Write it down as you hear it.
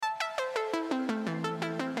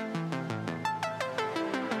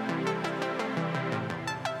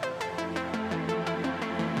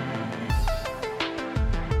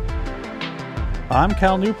I'm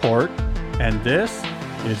Cal Newport, and this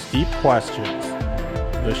is Deep Questions,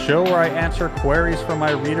 the show where I answer queries from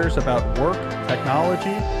my readers about work, technology,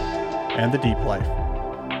 and the deep life.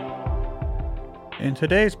 In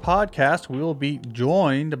today's podcast, we will be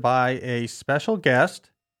joined by a special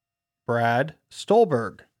guest, Brad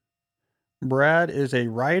Stulberg. Brad is a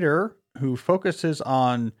writer who focuses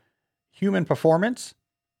on human performance.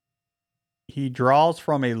 He draws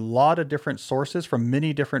from a lot of different sources from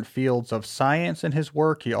many different fields of science in his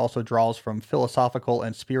work. He also draws from philosophical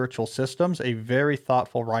and spiritual systems, a very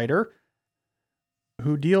thoughtful writer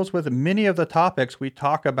who deals with many of the topics we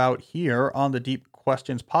talk about here on the Deep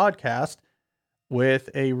Questions podcast with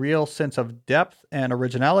a real sense of depth and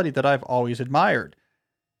originality that I've always admired.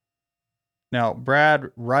 Now,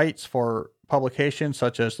 Brad writes for publications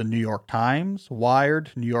such as the New York Times,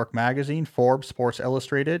 Wired, New York Magazine, Forbes, Sports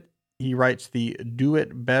Illustrated. He writes the Do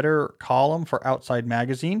It Better column for Outside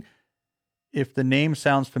Magazine. If the name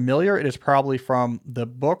sounds familiar, it is probably from the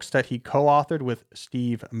books that he co-authored with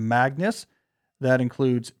Steve Magness. That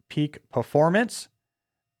includes Peak Performance,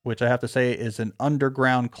 which I have to say is an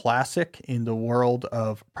underground classic in the world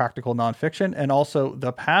of practical nonfiction, and also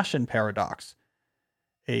The Passion Paradox,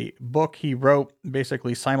 a book he wrote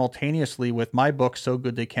basically simultaneously with my book, So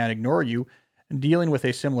Good They Can't Ignore You, dealing with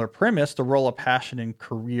a similar premise, the role of passion in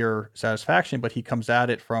career satisfaction, but he comes at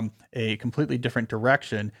it from a completely different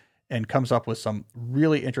direction and comes up with some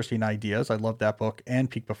really interesting ideas. I love that book and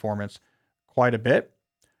Peak Performance quite a bit.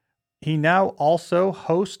 He now also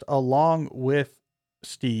hosts, along with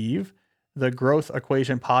Steve, the Growth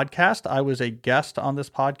Equation podcast. I was a guest on this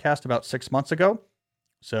podcast about 6 months ago.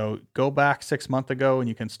 So go back 6 months ago and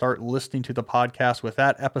you can start listening to the podcast with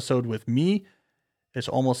that episode with me. It's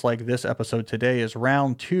almost like this episode today is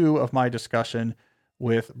round 2 of my discussion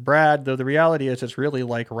with Brad, though the reality is it's really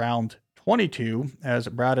like round 22, as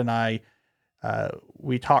Brad and I,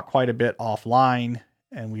 we talk quite a bit offline,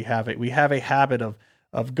 and we have a habit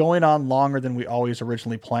of going on longer than we always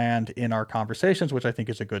originally planned in our conversations, which I think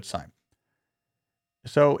is a good sign.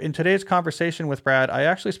 So in today's conversation with Brad, I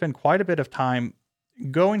actually spend quite a bit of time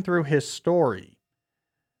going through his story,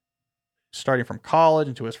 starting from college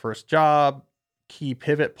into his first job, key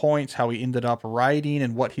pivot points, how he ended up writing,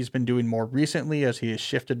 and what he's been doing more recently as he has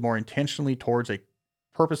shifted more intentionally towards a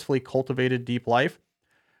purposefully cultivated deep life.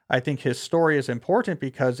 I think his story is important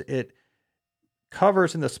because it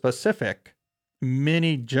covers in the specific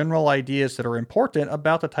many general ideas that are important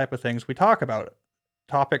about the type of things we talk about.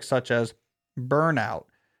 Topics such as burnout,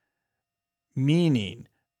 meaning,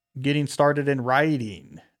 getting started in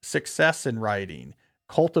writing, success in writing,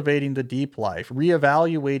 cultivating the deep life,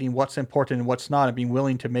 reevaluating what's important and what's not, and being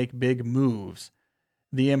willing to make big moves.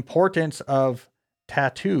 The importance of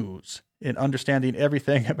tattoos in understanding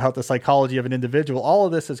everything about the psychology of an individual. All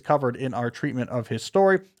of this is covered in our treatment of his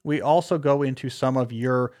story. We also go into some of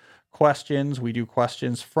your questions. We do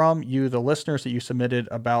questions from you, the listeners, that you submitted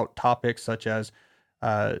about topics such as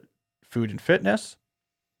food and fitness.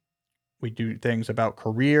 We do things about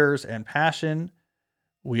careers and passion.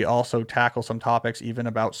 We also tackle some topics even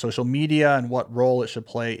about social media and what role it should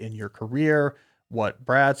play in your career, what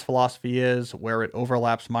Brad's philosophy is, where it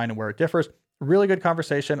overlaps mine and where it differs. Really good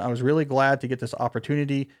conversation. I was really glad to get this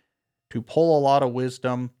opportunity to pull a lot of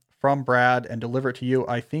wisdom from Brad and deliver it to you.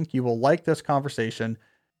 I think you will like this conversation.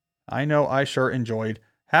 I know I sure enjoyed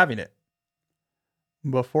having it.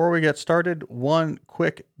 Before we get started, one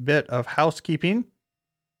quick bit of housekeeping.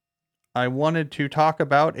 I wanted to talk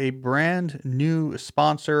about a brand new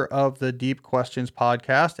sponsor of the Deep Questions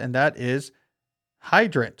podcast, and that is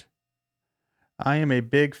Hydrant. I am a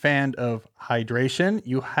big fan of hydration.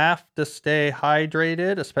 You have to stay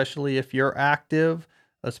hydrated, especially if you're active,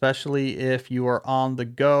 especially if you are on the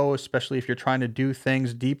go, especially if you're trying to do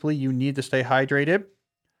things deeply. You need to stay hydrated.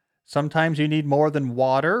 Sometimes you need more than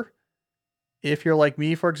water. If you're like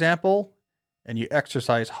me, for example, and you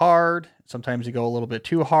exercise hard, sometimes you go a little bit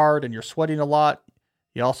too hard and you're sweating a lot,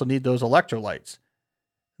 you also need those electrolytes.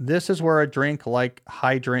 This is where a drink like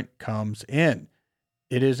Hydrant comes in.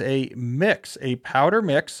 It is a mix, a powder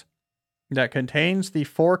mix that contains the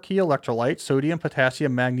 4 key electrolytes, sodium,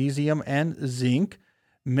 potassium, magnesium, and zinc,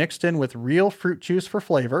 mixed in with real fruit juice for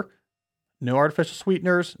flavor. No artificial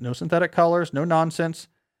sweeteners, no synthetic colors, no nonsense.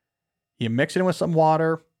 You mix it in with some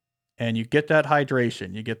water, and you get that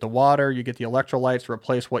hydration. You get the water, you get the electrolytes to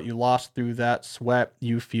replace what you lost through that sweat.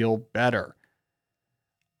 You feel better.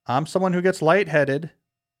 I'm someone who gets lightheaded.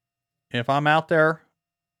 If I'm out there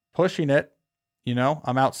pushing it,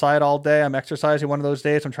 I'm outside all day, I'm exercising one of those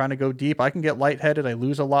days, I'm trying to go deep, I can get lightheaded, I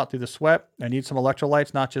lose a lot through the sweat, I need some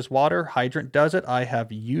electrolytes, not just water. Hydrant does it. I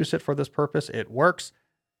have used it for this purpose. It works.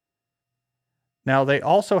 Now, they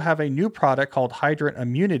also have a new product called Hydrant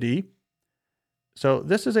Immunity. So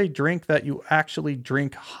this is a drink that you actually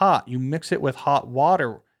drink hot. You mix it with hot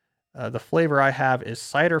water. The flavor I have is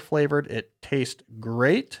cider flavored. It tastes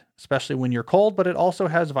great, especially when you're cold, but it also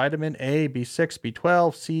has vitamin A, B6,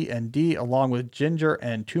 B12, C, and D, along with ginger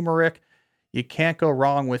and turmeric. You can't go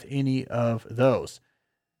wrong with any of those.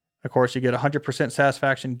 Of course, you get 100%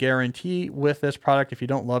 satisfaction guarantee with this product. If you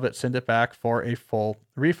don't love it, send it back for a full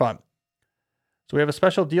refund. So we have a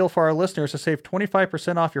special deal for our listeners to save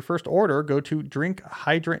 25% off your first order. Go to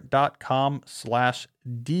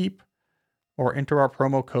drinkhydrant.com/deep or enter our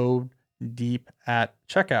promo code DEEP at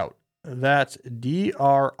checkout. That's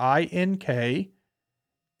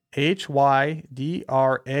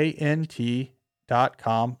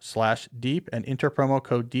drinkhydrant.com/deep and enter promo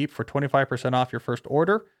code DEEP for 25% off your first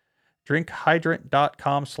order.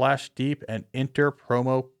 Drinkhydrant.com/deep and enter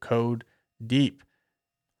promo code DEEP.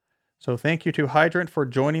 So thank you to Hydrant for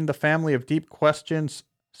joining the family of Deep Questions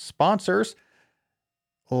sponsors.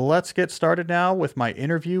 Let's get started now with my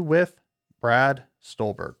interview with Brad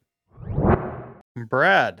Stulberg.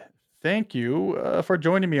 Brad, thank you for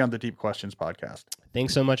joining me on the Deep Questions podcast.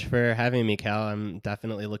 Thanks so much for having me, Cal. I'm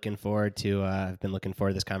definitely looking forward to, I've been looking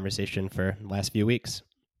forward to this conversation for the last few weeks.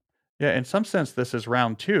 Yeah, in some sense, this is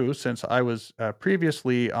round two, since I was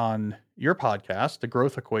previously on your podcast, the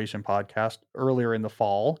Growth Equation podcast, earlier in the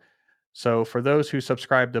fall. So for those who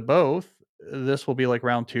subscribe to both, this will be like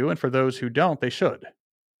round two. And for those who don't, they should,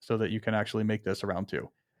 so that you can actually make this a round two.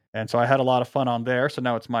 And so I had a lot of fun on there. So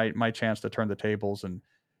now it's my chance to turn the tables. And I'm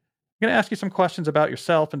going to ask you some questions about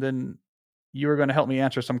yourself. And then you are going to help me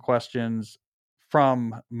answer some questions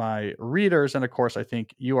from my readers. And of course, I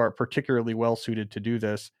think you are particularly well suited to do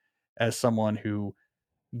this as someone who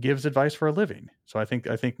gives advice for a living. So I think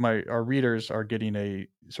our readers are getting a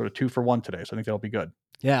sort of 2-for-1 today. So I think that'll be good.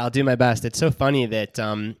 Yeah, I'll do my best. It's so funny that,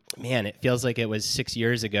 man, it feels like it was 6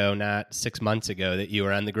 years ago, not 6 months ago, that you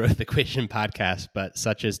were on the Growth Equation podcast, but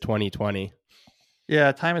such is 2020.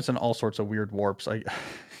 Yeah, time is in all sorts of weird warps. I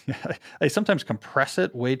sometimes compress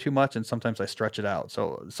it way too much, and sometimes I stretch it out.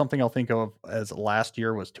 So something I'll think of as last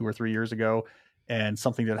year was 2 or 3 years ago, and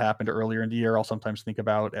something that happened earlier in the year I'll sometimes think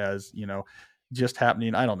about as, just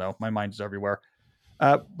happening. I don't know. My mind is everywhere.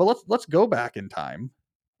 But let's go back in time.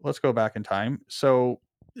 So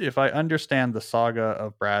if I understand the saga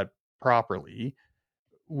of Brad properly,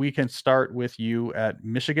 we can start with you at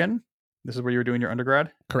Michigan. This is where you were doing your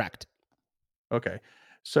undergrad? Correct. Okay.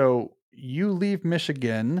 So you leave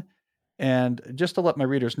Michigan, and just to let my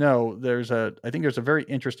readers know, I think there's a very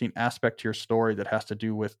interesting aspect to your story that has to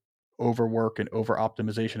do with overwork and over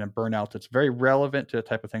optimization and burnout that's very relevant to the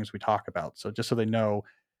type of things we talk about. So just so they know,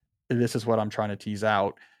 this is what I'm trying to tease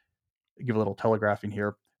out, give a little telegraphing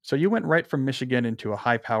here. So you went right from Michigan into a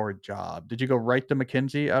high-powered job. Did you go right to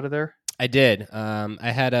McKinsey out of there? I did.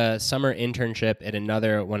 I had a summer internship at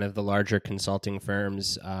another one of the larger consulting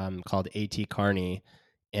firms called A.T. Kearney.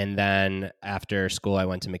 And then after school, I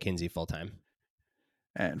went to McKinsey full-time.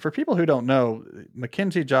 And for people who don't know,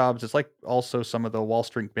 McKinsey jobs is like also some of the Wall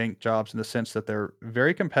Street bank jobs in the sense that they're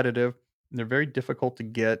very competitive. And they're very difficult to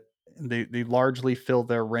get. They largely fill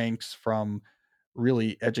their ranks from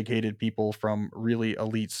really educated people from really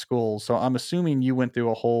elite schools. So I'm assuming you went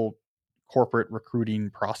through a whole corporate recruiting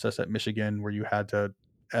process at Michigan where you had to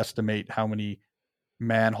estimate how many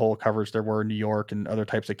manhole covers there were in New York and other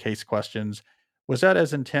types of case questions. Was that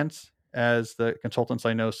as intense as the consultants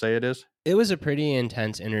I know say it is? It was a pretty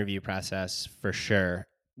intense interview process for sure.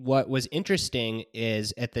 What was interesting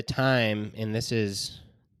is at the time, and this is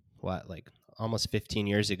almost 15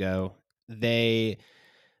 years ago, many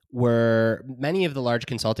of the large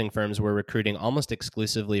consulting firms were recruiting almost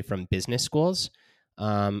exclusively from business schools,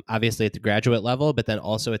 obviously at the graduate level, but then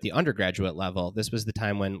also at the undergraduate level. This was the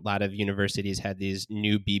time when a lot of universities had these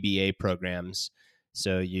new BBA programs.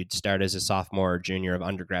 So you'd start as a sophomore or junior of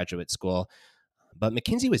undergraduate school. But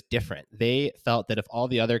McKinsey was different. They felt that if all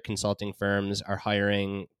the other consulting firms are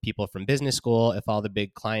hiring people from business school, if all the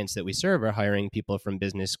big clients that we serve are hiring people from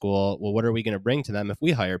business school, well, what are we going to bring to them if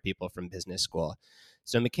we hire people from business school?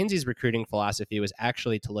 So McKinsey's recruiting philosophy was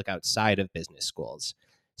actually to look outside of business schools.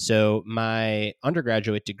 So my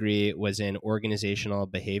undergraduate degree was in organizational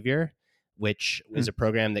behavior, which was a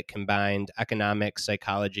program that combined economics,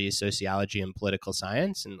 psychology, sociology, and political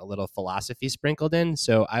science, and a little philosophy sprinkled in.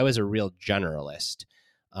 So I was a real generalist.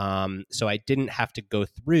 So I didn't have to go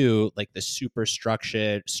through like the super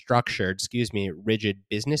structured, rigid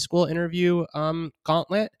business school interview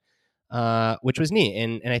gauntlet. Which was neat.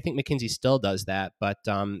 And I think McKinsey still does that, but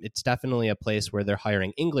it's definitely a place where they're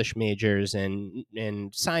hiring English majors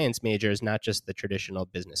and science majors, not just the traditional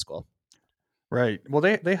business school. Right. Well,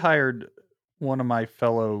 they hired one of my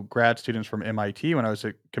fellow grad students from MIT when I was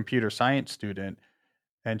a computer science student,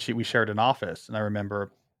 and we shared an office. And I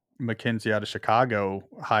remember McKinsey out of Chicago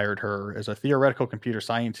hired her as a theoretical computer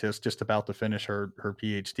scientist just about to finish her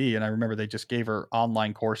PhD. And I remember they just gave her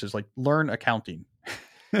online courses like learn accounting.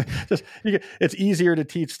 It's easier to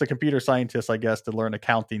teach the computer scientist, I guess, to learn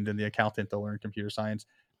accounting than the accountant to learn computer science.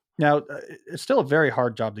 Now, it's still a very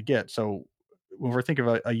hard job to get. So when we're thinking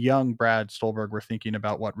of a young Brad Stolberg, we're thinking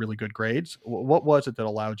about what really good grades. What was it that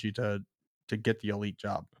allowed you to get the elite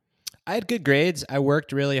job? I had good grades. I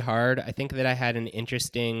worked really hard. I think that I had an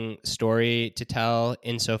interesting story to tell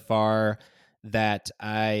insofar that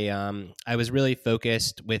I was really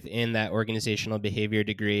focused within that organizational behavior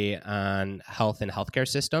degree on health and healthcare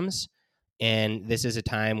systems. And this is a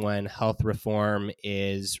time when health reform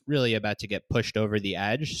is really about to get pushed over the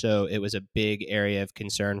edge. So it was a big area of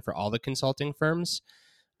concern for all the consulting firms.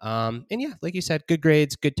 And yeah, like you said, good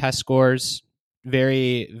grades, good test scores,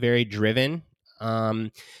 very, very driven.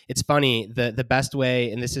 It's funny, the best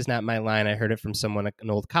way, and this is not my line, I heard it from someone, an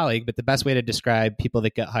old colleague, but the best way to describe people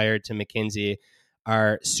that get hired to McKinsey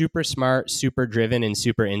are super smart, super driven, and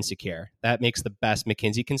super insecure. That makes the best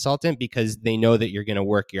McKinsey consultant because they know that you're going to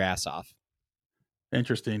work your ass off.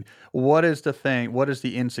 Interesting. What is the thing? What is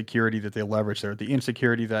the insecurity that they leverage there? The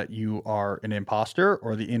insecurity that you are an imposter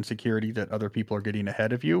or the insecurity that other people are getting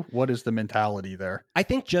ahead of you? What is the mentality there? I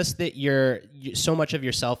think just that so much of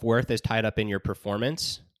your self-worth is tied up in your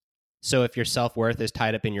performance. So if your self-worth is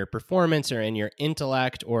tied up in your performance or in your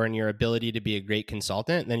intellect or in your ability to be a great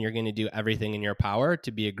consultant, then you're going to do everything in your power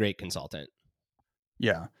to be a great consultant.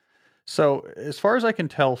 Yeah. So as far as I can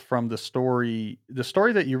tell from the story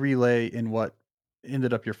that you relay in what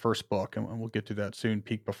ended up your first book, and we'll get to that soon,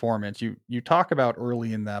 Peak Performance, you talk about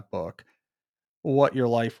early in that book what your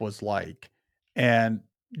life was like. And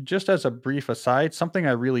just as a brief aside, something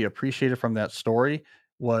I really appreciated from that story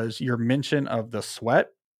was your mention of the sweat,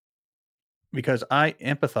 because I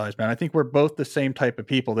empathize, man. I think we're both the same type of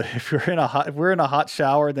people that if we're in a hot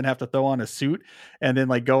shower, then have to throw on a suit and then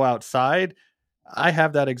like go outside. I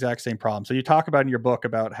have that exact same problem. So you talk about in your book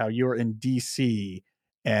about how you were in DC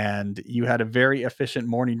and you had a very efficient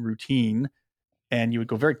morning routine and you would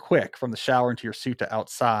go very quick from the shower into your suit to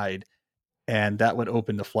outside, and that would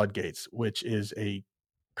open the floodgates, which is a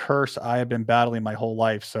curse I have been battling my whole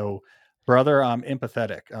life. So brother, I'm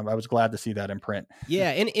empathetic. I was glad to see that in print.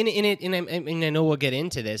 Yeah, and I know we'll get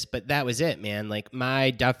into this, but that was it, man. Like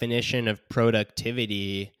my definition of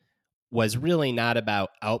productivity was really not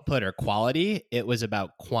about output or quality. It was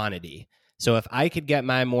about quantity. So if I could get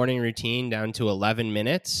my morning routine down to 11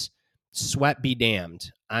 minutes, sweat be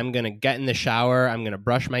damned. I'm going to get in the shower. I'm going to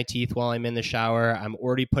brush my teeth while I'm in the shower. I'm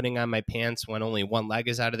already putting on my pants when only one leg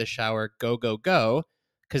is out of the shower. Go, go, go.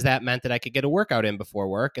 Because that meant that I could get a workout in before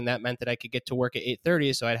work, and that meant that I could get to work at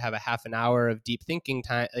 8:30, so I'd have a half an hour of deep thinking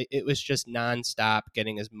time. It was just nonstop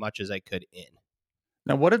getting as much as I could in.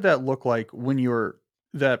 Now, what did that look like when you were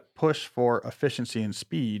that push for efficiency and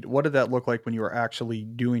speed? What did that look like when you were actually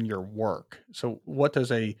doing your work? So what does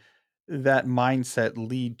that mindset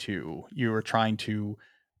lead to? You were trying to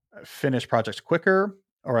finish projects quicker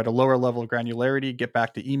or at a lower level of granularity, get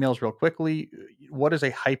back to emails real quickly. What does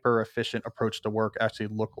a hyper efficient approach to work actually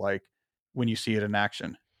look like when you see it in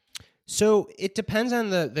action? So it depends on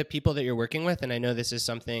the people that you're working with. And I know this is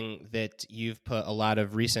something that you've put a lot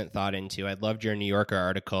of recent thought into. I loved your New Yorker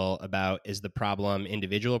article about, is the problem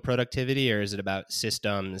individual productivity or is it about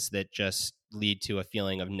systems that just lead to a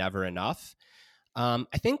feeling of never enough? I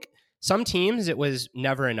think some teams it was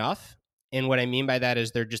never enough. And what I mean by that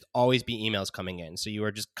is there'd just always be emails coming in. So you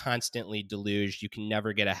were just constantly deluged. You can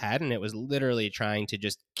never get ahead. And it was literally trying to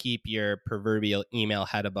just keep your proverbial email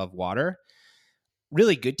head above water.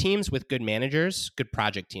 Really good teams with good managers, good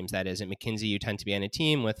project teams, that is. At McKinsey, you tend to be on a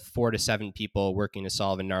team with 4 to 7 people working to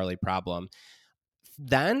solve a gnarly problem.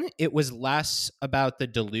 Then it was less about the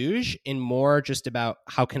deluge and more just about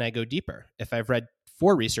how can I go deeper? If I've read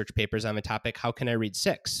 4 research papers on the topic, how can I read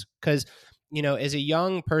 6? Because, as a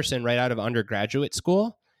young person right out of undergraduate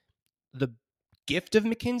school, the gift of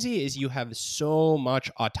McKinsey is you have so much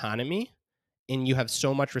autonomy and you have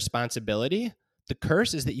so much responsibility. The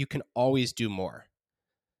curse is that you can always do more.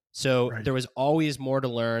 So Right. there was always more to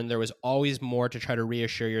learn. There was always more to try to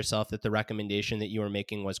reassure yourself that the recommendation that you were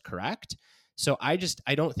making was correct. So I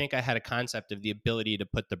don't think I had a concept of the ability to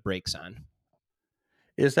put the brakes on.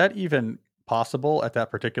 Is that even possible at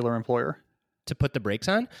that particular employer? To put the brakes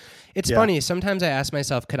on? It's Yeah. funny. Sometimes I ask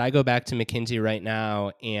myself, could I go back to McKinsey right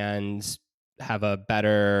now and have a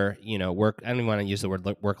better, work? I don't even want to use the word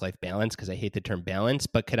work-life balance because I hate the term balance,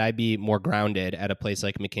 but could I be more grounded at a place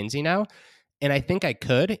like McKinsey now? And I think I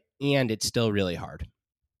could, and it's still really hard.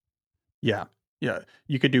 Yeah. Yeah.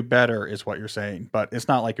 You could do better is what you're saying, but it's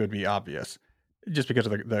not like it would be obvious just because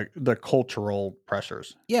of the cultural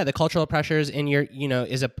pressures. Yeah, the cultural pressures, and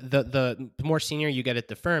the more senior you get at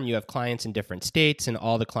the firm, you have clients in different states, and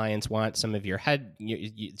all the clients want some of your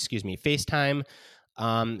FaceTime.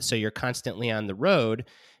 So you're constantly on the road.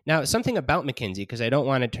 Now, something about McKinsey, because I don't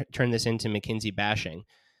want to turn this into McKinsey bashing.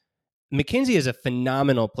 McKinsey is a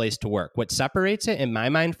phenomenal place to work. What separates it, in my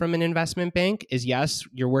mind, from an investment bank is, yes,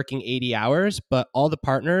 you're working 80 hours, but all the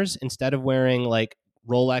partners, instead of wearing like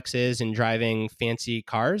Rolexes and driving fancy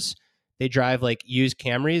cars, they drive like used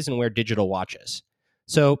Camrys and wear digital watches.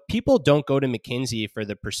 So people don't go to McKinsey for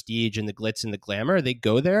the prestige and the glitz and the glamour. They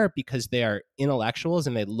go there because they are intellectuals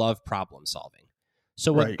and they love problem solving.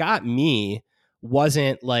 So what got me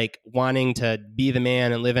wasn't like wanting to be the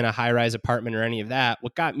man and live in a high-rise apartment or any of that.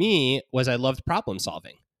 What got me was I loved problem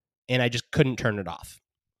solving, and I just couldn't turn it off.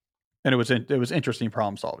 And it was interesting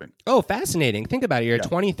problem solving. Oh, fascinating. Think about it. You're a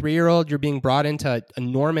 23-year-old. You're being brought into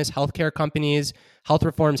enormous healthcare companies. Health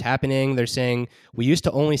reform's happening. They're saying, we used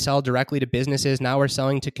to only sell directly to businesses. Now we're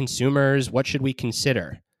selling to consumers. What should we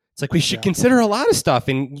consider? It's like, we should consider a lot of stuff.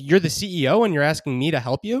 And you're the CEO and you're asking me to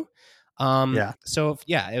help you? So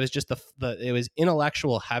it was just it was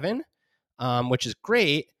intellectual heaven, which is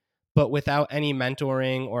great, but without any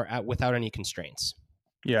mentoring or without any constraints.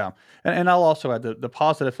 Yeah. And I'll also add the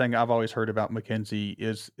positive thing I've always heard about McKinsey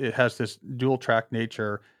is it has this dual track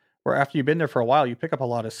nature where after you've been there for a while, you pick up a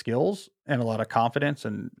lot of skills and a lot of confidence,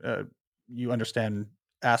 and you understand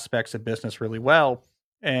aspects of business really well.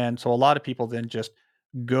 And so a lot of people then just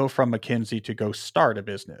go from McKinsey to go start a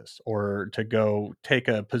business or to go take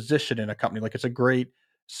a position in a company. Like, it's a great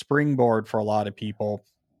springboard for a lot of people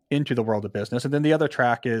into the world of business. And then the other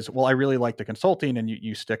track is, well, I really like the consulting, and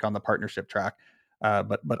you stick on the partnership track.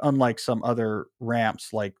 But unlike some other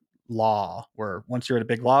ramps like law, where once you're at a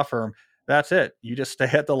big law firm, that's it. You just stay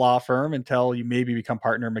at the law firm until you maybe become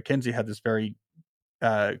partner. McKinsey had this very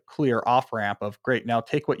clear off ramp of, great, now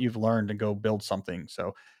take what you've learned and go build something.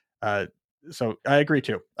 So I agree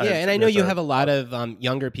too. Yeah, and I know you have a lot of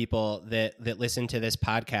younger people that listen to this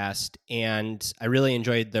podcast, and I really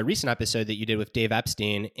enjoyed the recent episode that you did with Dave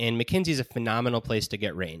Epstein. And McKinsey is a phenomenal place to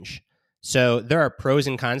get range. So there are pros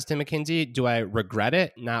and cons to McKinsey. Do I regret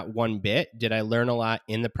it? Not one bit. Did I learn a lot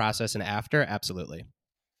in the process and after? Absolutely.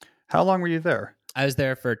 How long were you there? I was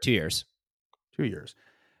there for 2 years. 2 years.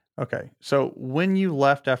 Okay. So when you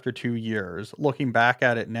left after 2 years, looking back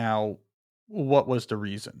at it now, what was the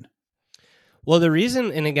reason? Well, the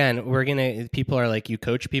reason, and again, people are like, you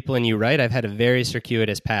coach people and you write. I've had a very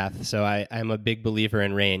circuitous path, so I'm a big believer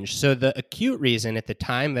in range. So the acute reason at the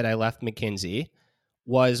time that I left McKinsey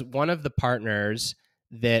was one of the partners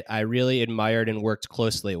that I really admired and worked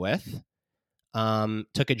closely with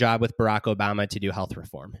took a job with Barack Obama to do health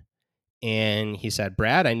reform. And he said,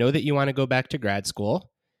 Brad, I know that you want to go back to grad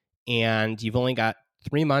school, and you've only got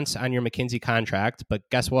 3 months on your McKinsey contract, but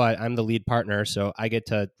guess what? I'm the lead partner, so I get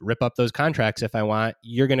to rip up those contracts if I want.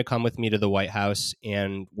 You're going to come with me to the White House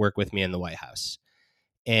and work with me in the White House.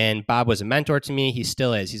 And Bob was a mentor to me. He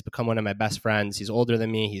still is. He's become one of my best friends. He's older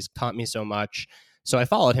than me. He's taught me so much. So I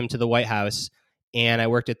followed him to the White House, and I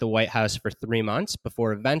worked at the White House for 3 months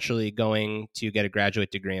before eventually going to get a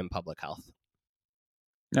graduate degree in public health.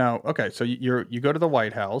 Now, okay, so you go to the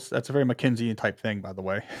White House. That's a very McKinsey type thing, by the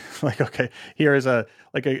way. Like, okay, here is a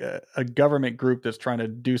government group that's trying to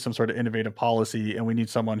do some sort of innovative policy, and we need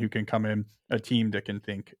someone who can come in, a team that can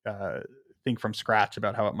think from scratch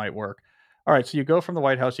about how it might work. All right, so you go from the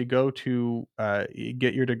White House, you go to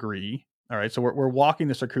get your degree. All right, so we're walking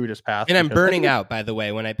the circuitous path. And I'm burning out, by the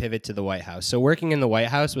way, when I pivot to the White House. So working in the White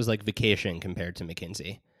House was like vacation compared to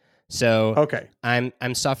McKinsey. So okay,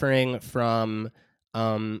 I'm suffering from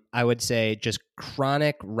I would say just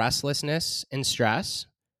chronic restlessness and stress.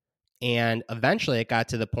 And eventually it got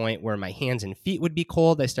to the point where my hands and feet would be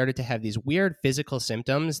cold. I started to have these weird physical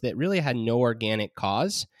symptoms that really had no organic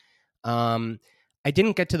cause. I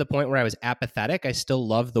didn't get to the point where I was apathetic. I still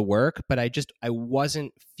loved the work, but I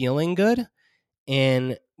wasn't feeling good.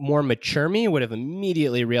 And more mature me would have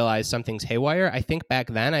immediately realized something's haywire. I think back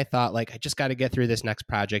then I thought, like, I just got to get through this next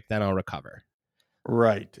project, then I'll recover.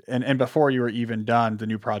 Right. And before you were even done, the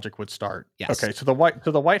new project would start. Yes. Okay. So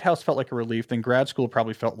the White House felt like a relief. Then grad school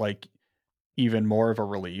probably felt like even more of a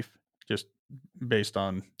relief, just based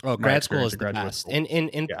on grad school is the best.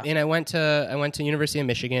 And I went to University of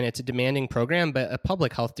Michigan. It's a demanding program, but a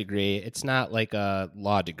public health degree. It's not like a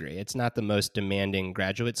law degree. It's not the most demanding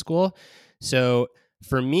graduate school. So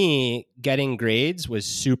for me, getting grades was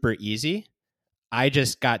super easy. I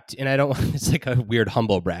just got, and I don't, it's like a weird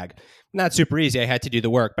humble brag. Not super easy. I had to do the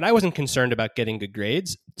work, but I wasn't concerned about getting good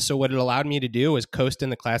grades. So what it allowed me to do was coast in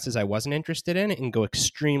the classes I wasn't interested in and go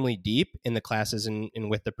extremely deep in the classes and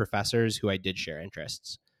with the professors who I did share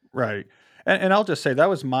interests. Right. And I'll just say that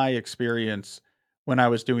was my experience when I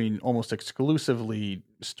was doing almost exclusively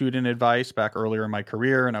student advice back earlier in my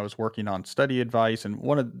career, and I was working on study advice. And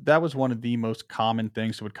that was one of the most common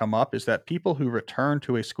things that would come up is that people who return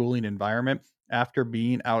to a schooling environment after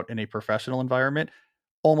being out in a professional environment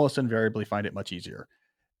almost invariably find it much easier.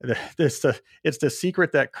 It's the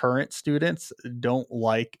secret that current students don't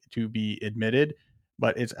like to be admitted,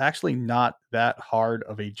 but it's actually not that hard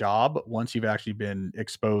of a job once you've actually been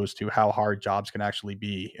exposed to how hard jobs can actually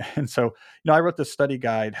be. And so, I wrote this study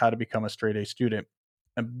guide, How to Become a Straight A Student.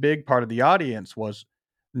 A big part of the audience was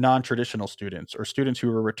non-traditional students or students who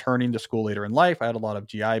were returning to school later in life. I had a lot of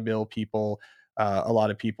GI Bill people, a lot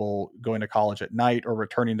of people going to college at night or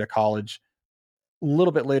returning to college a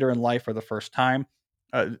little bit later in life for the first time.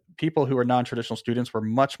 People who are non-traditional students were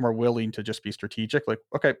much more willing to just be strategic. Like,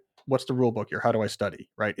 okay, what's the rule book here? How do I study?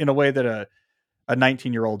 Right. In a way that a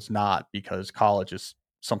 19-year-old's not, because college is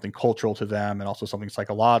something cultural to them and also something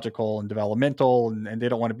psychological and developmental, and they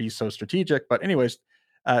don't want to be so strategic. But anyways,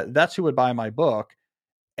 that's who would buy my book.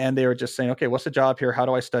 And they were just saying, okay, what's the job here? How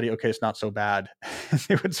do I study? Okay, it's not so bad.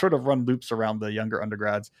 They would sort of run loops around the younger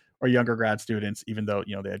undergrads or younger grad students, even though,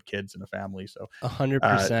 they had kids and a family. So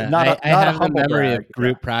 100%. I have the memory of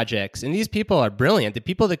group projects, and these people are brilliant. The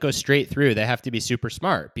people that go straight through, they have to be super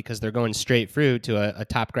smart because they're going straight through to a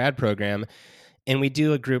top grad program. And we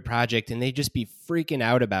do a group project and they just be freaking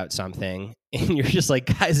out about something. And you're just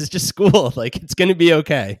like, guys, it's just school. Like, it's going to be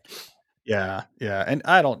okay. Yeah. Yeah. And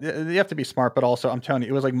you have to be smart, but also I'm telling you,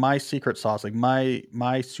 it was like my secret sauce. Like my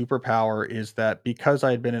superpower is that because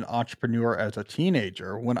I had been an entrepreneur as a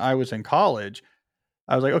teenager, when I was in college,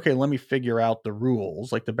 I was like, okay, let me figure out the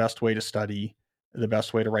rules, like the best way to study, the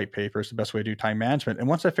best way to write papers, the best way to do time management. And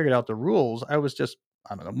once I figured out the rules, I was just,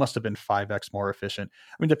 I don't know, must have been 5x more efficient.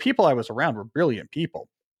 I mean, the people I was around were brilliant people,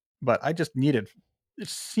 but I just needed, it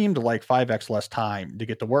seemed like 5x less time to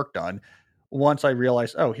get the work done. Once I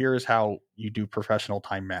realized, oh, here's how you do professional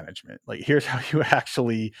time management. Like, here's how you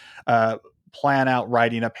actually plan out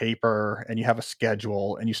writing a paper, and you have a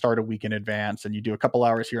schedule, and you start a week in advance, and you do a couple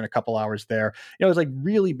hours here and a couple hours there. It was like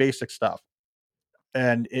really basic stuff.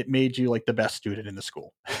 And it made you like the best student in the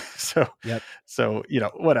school. Yep. So,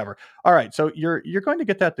 whatever. All right. So you're going to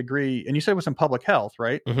get that degree, and you said it was in public health,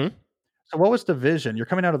 right? Mm-hmm. So what was the vision? You're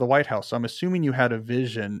coming out of the White House. So I'm assuming you had a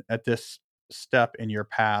vision at this step in your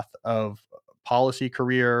path of policy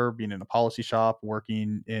career, being in a policy shop,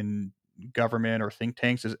 working in government or think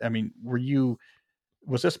tanks.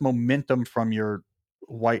 Was this momentum from your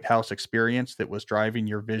White House experience that was driving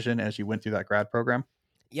your vision as you went through that grad program?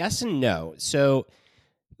 Yes and no. So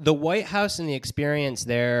the White House and the experience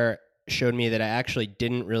there showed me that I actually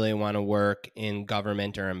didn't really want to work in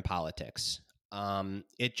government or in politics.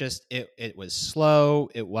 It was slow.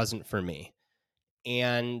 It wasn't for me.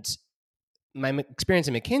 And my experience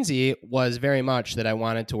in McKinsey was very much that I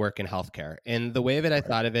wanted to work in healthcare. And the way that I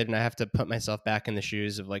thought of it, and I have to put myself back in the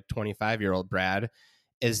shoes of like 25-year-old Brad,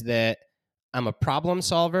 is that I'm a problem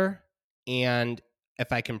solver. And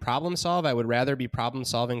if I can problem solve, I would rather be problem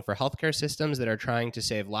solving for healthcare systems that are trying to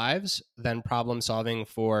save lives than problem solving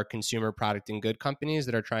for consumer product and good companies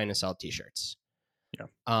that are trying to sell t-shirts.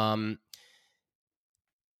 Yeah.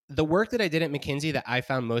 The work that I did at McKinsey that I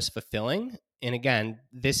found most fulfilling, and again,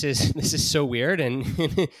 this is so weird, and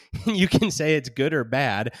you can say it's good or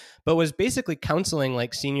bad, but was basically counseling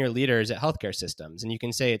like senior leaders at healthcare systems. And you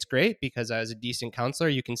can say it's great because I was a decent counselor.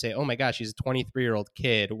 You can say, oh my gosh, he's a 23-year-old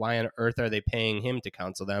kid. Why on earth are they paying him to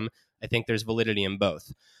counsel them? I think there's validity in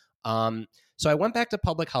both. So I went back to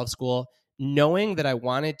public health school knowing that I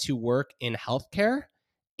wanted to work in healthcare,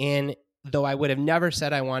 and though I would have never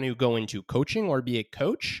said I want to go into coaching or be a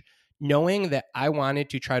coach, knowing that I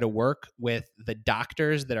wanted to try to work with the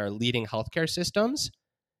doctors that are leading healthcare systems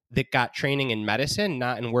that got training in medicine,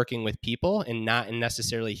 not in working with people and not in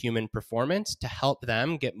necessarily human performance, to help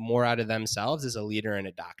them get more out of themselves as a leader and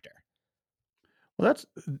a doctor. Well,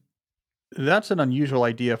 that's an unusual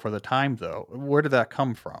idea for the time, though. Where did that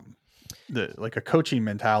come from? Like a coaching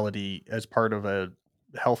mentality as part of a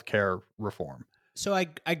healthcare reform. So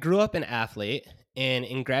I grew up an athlete, and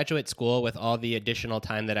in graduate school, with all the additional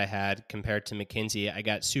time that I had compared to McKinsey, I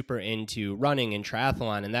got super into running and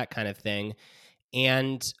triathlon and that kind of thing.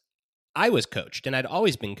 And I was coached, and I'd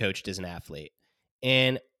always been coached as an athlete.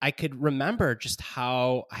 And I could remember just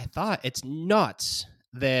how I thought it's nuts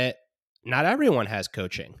that not everyone has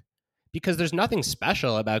coaching, because there's nothing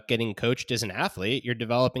special about getting coached as an athlete. You're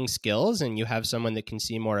developing skills and you have someone that can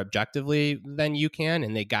see more objectively than you can,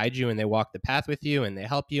 and they guide you and they walk the path with you and they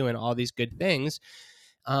help you and all these good things.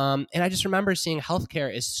 And I just remember seeing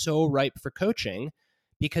healthcare is so ripe for coaching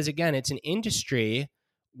because, again, it's an industry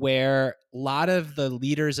where a lot of the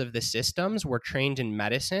leaders of the systems were trained in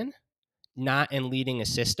medicine, not in leading a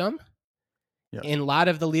system. Yes. And a lot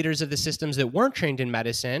of the leaders of the systems that weren't trained in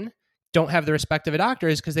medicine don't have the respect of a doctor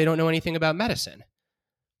is because they don't know anything about medicine.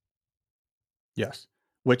 Yes,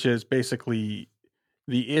 which is basically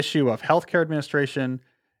the issue of healthcare administration.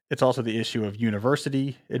 It's also the issue of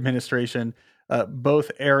university administration,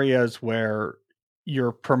 both areas where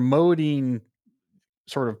you're promoting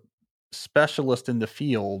sort of specialists in the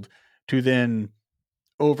field to then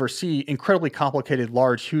oversee incredibly complicated,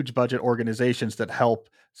 large, huge budget organizations that help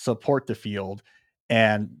support the field.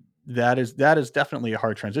 And that is definitely a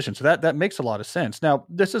hard transition. So that makes a lot of sense. Now,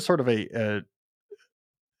 this is sort of a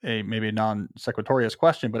maybe a non sequitorious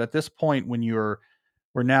question, but at this point, when we're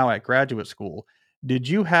now at graduate school, did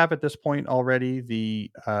you have at this point already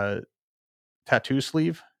the tattoo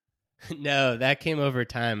sleeve? No, that came over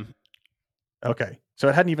time. Okay, so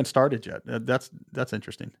it hadn't even started yet. That's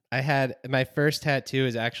interesting. I had my first tattoo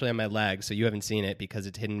is actually on my leg, so you haven't seen it because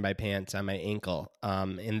it's hidden by pants on my ankle.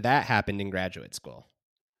 And that happened in graduate school.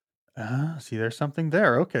 See, there's something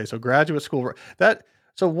there. Okay, so graduate school that.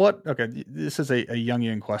 So what? Okay, this is a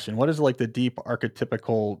Jungian question. What is like the deep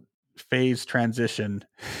archetypical phase transition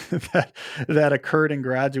that occurred in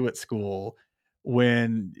graduate school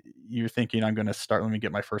when you're thinking, I'm going to start? Let me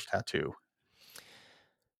get my first tattoo.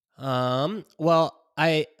 Well,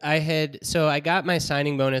 I got my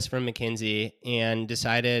signing bonus from McKinsey and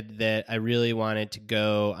decided that I really wanted to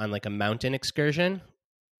go on like a mountain excursion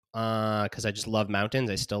because I just love mountains.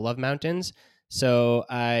 I still love mountains. So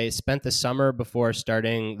I spent the summer before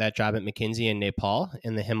starting that job at McKinsey in Nepal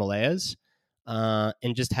in the Himalayas,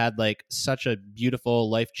 and just had like such a beautiful,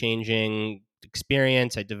 life-changing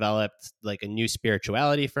experience. I developed like a new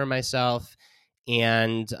spirituality for myself.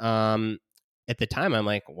 And at the time, I'm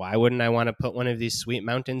like, why wouldn't I want to put one of these sweet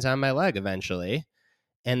mountains on my leg eventually?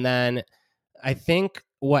 And then I think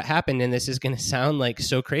what happened, and this is going to sound like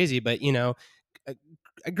so crazy, but you know,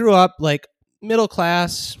 I grew up like middle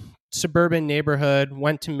class, suburban neighborhood,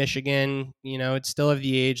 went to Michigan, you know, it's still of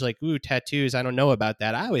the age like, ooh, tattoos. I don't know about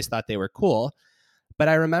that. I always thought they were cool. But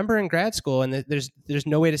I remember in grad school, and there's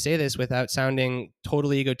no way to say this without sounding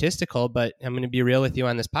totally egotistical, but I'm going to be real with you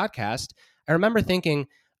on this podcast. I remember thinking,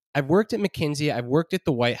 I've worked at McKinsey, I've worked at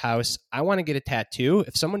the White House. I want to get a tattoo.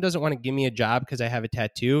 If someone doesn't want to give me a job because I have a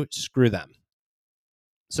tattoo, screw them.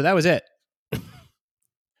 So that was it.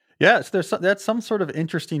 Yes, that's some sort of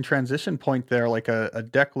interesting transition point there, like a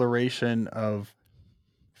declaration of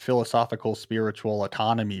philosophical, spiritual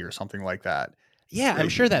autonomy or something like that. Yeah, I'm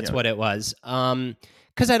sure that's what it was.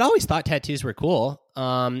 Because I'd always thought tattoos were cool,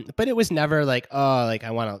 but it was never like, oh, like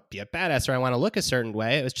I want to be a badass or I want to look a certain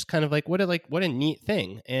way. It was just kind of like what a neat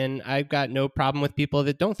thing. And I've got no problem with people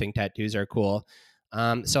that don't think tattoos are cool.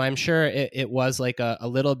 So I'm sure it was like a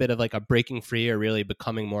little bit of like a breaking free or really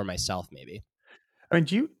becoming more myself, maybe. I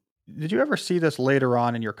mean, did you ever see this later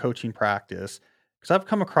on in your coaching practice? Because I've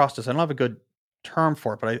come across this. I don't have a good term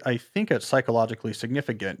for it, but I think it's psychologically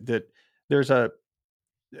significant that there's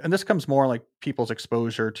and this comes more like people's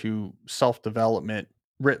exposure to self-development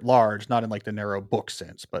writ large, not in like the narrow book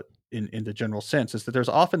sense, but in the general sense, is that there's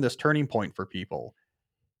often this turning point for people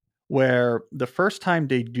where the first time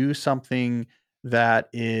they do something that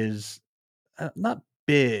is not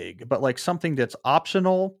big, but like something that's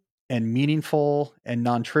optional and meaningful and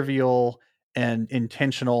non-trivial and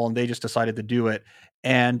intentional, and they just decided to do it.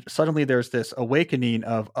 And suddenly there's this awakening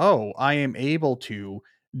of, oh, I am able to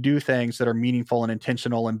do things that are meaningful and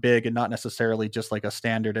intentional and big and not necessarily just like a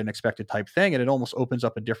standard and expected type thing. And it almost opens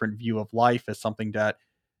up a different view of life as something that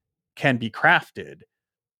can be crafted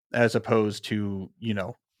as opposed to,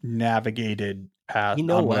 navigated path You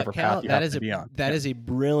know on what, whatever Cal? path you That have is to be on. that is a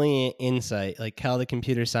brilliant insight. Like Cal, the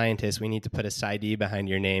computer scientist, we need to put a PsyD behind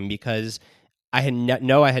your name because I had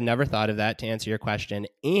I had never thought of that, to answer your question.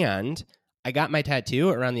 And I got my tattoo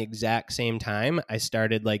around the exact same time I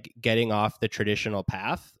started like getting off the traditional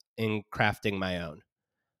path and crafting my own.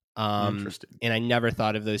 Interesting. And I never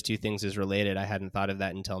thought of those two things as related. I hadn't thought of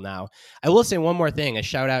that until now. I will say one more thing, a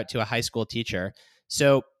shout out to a high school teacher.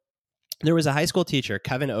 So there was a high school teacher,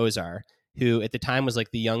 Kevin Ozar, who at the time was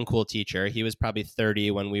like the young, cool teacher. He was probably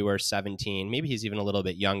 30 when we were 17. Maybe he's even a little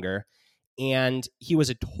bit younger. And he was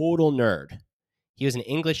a total nerd. He was an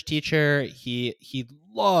English teacher. He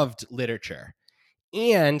loved literature.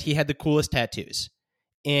 And he had the coolest tattoos.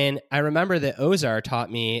 And I remember that Ozar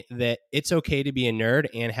taught me that it's okay to be a nerd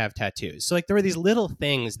and have tattoos. So like there were these little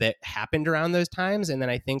things that happened around those times. And then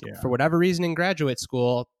I think Yeah. for whatever reason in graduate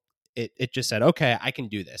school, it just said, okay, I can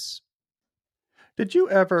do this. Did you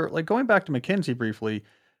ever, like going back to McKinsey briefly,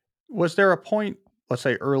 was there a point, let's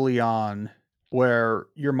say early on, where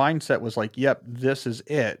your mindset was like, yep, this is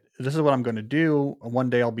it. This is what I'm going to do. One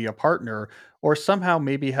day I'll be a partner. Or somehow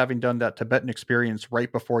maybe having done that Tibetan experience right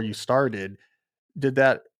before you started, did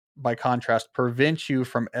that, by contrast, prevent you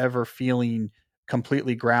from ever feeling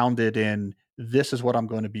completely grounded in this is what I'm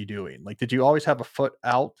going to be doing? Like, did you always have a foot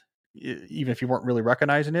out, even if you weren't really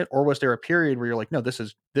recognizing it? Or was there a period where you're like, no, this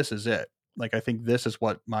is it. Like, I think this is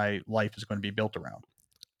what my life is going to be built around.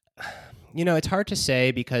 You know, it's hard to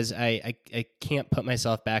say because I can't put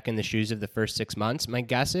myself back in the shoes of the first 6 months. My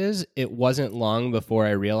guess is it wasn't long before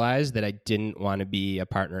I realized that I didn't want to be a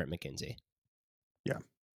partner at McKinsey. Yeah.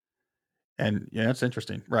 And yeah, that's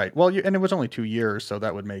interesting. Right. Well, and it was only 2 years, so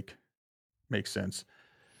that would make sense.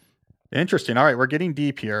 Interesting. All right, we're getting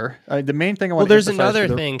deep here. The main thing I want to there's emphasize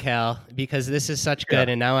another thing, Cal, because this is such good,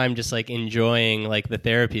 and now I'm just like enjoying like the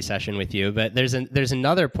therapy session with you. But there's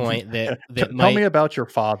another point that tell me about your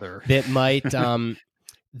father. That might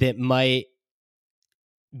that might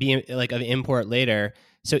be like of import later.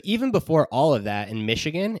 So even before all of that, in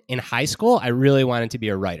Michigan, in high school, I really wanted to be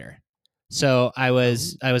a writer. So I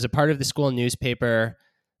was a part of the school newspaper.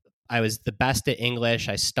 I was the best at English.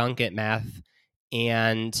 I stunk at math,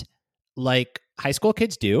 and like high school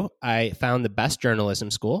kids do, I found the best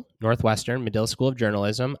journalism school, Northwestern Medill School of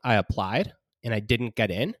Journalism. I applied and I didn't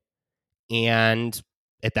get in. And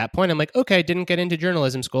at that point, I'm like, okay, I didn't get into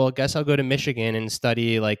journalism school. I guess I'll go to Michigan and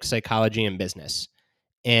study like psychology and business.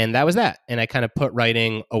 And that was that. And I kind of put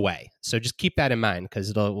writing away. So just keep that in mind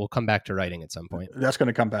because we'll come back to writing at some point. That's going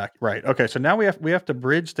to come back. Right. Okay. So now we have to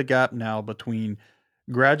bridge the gap now between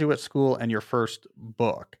graduate school and your first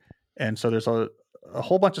book. And so there's a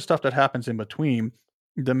whole bunch of stuff that happens in between.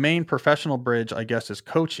 The main professional bridge, I guess, is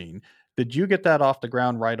coaching. Did you get that off the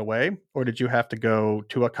ground right away, or did you have to go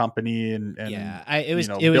to a company and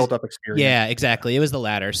build up experience? Yeah, exactly. It was the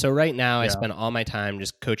latter. So right now I spend all my time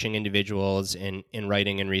just coaching individuals in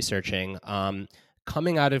writing and researching.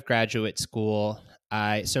 Coming out of graduate school,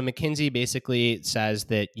 so McKinsey basically says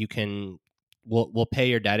that we'll pay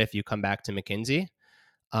your debt if you come back to McKinsey.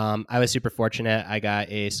 I was super fortunate. I got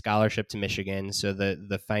a scholarship to Michigan, so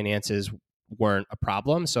the finances weren't a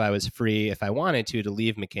problem. So I was free if I wanted to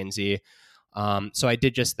leave McKinsey. So I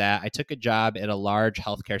did just that. I took a job at a large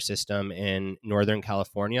healthcare system in Northern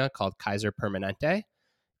California called Kaiser Permanente,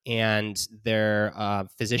 and they're a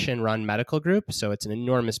physician-run medical group. So it's an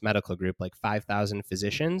enormous medical group, like 5,000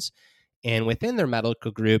 physicians. And within their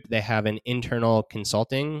medical group, they have an internal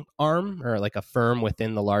consulting arm or like a firm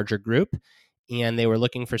within the larger group. And they were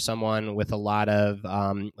looking for someone with a lot of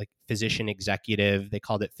like physician executive. They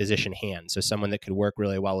called it physician hands. So someone that could work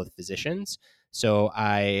really well with physicians. So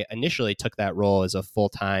I initially took that role as a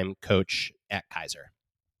full-time coach at Kaiser.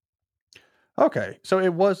 Okay. So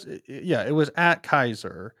it was at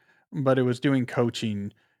Kaiser, but it was doing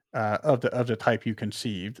coaching of the type you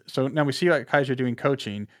conceived. So now we see you at Kaiser doing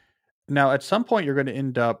coaching. Now at some point you're going to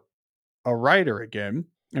end up a writer again.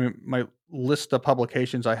 I mean, my list of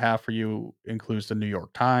publications I have for you includes the New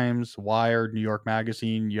York Times, Wired, New York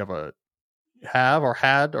Magazine. You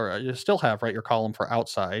you still have, right, your column for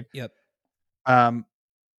Outside. Yep. A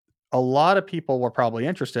lot of people were probably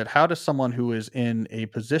interested. How does someone who is in a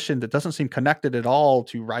position that doesn't seem connected at all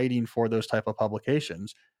to writing for those type of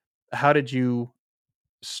publications, how did you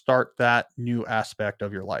start that new aspect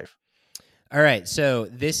of your life? All right, so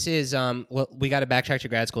this is we got to backtrack to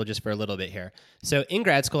grad school just for a little bit here. So in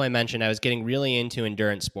grad school, I mentioned I was getting really into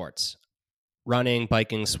endurance sports, running,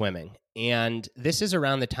 biking, swimming, and this is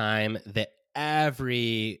around the time that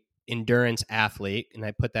every endurance athlete, and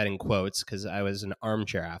I put that in quotes because I was an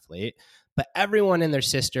armchair athlete, but everyone and their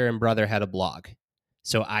sister and brother had a blog.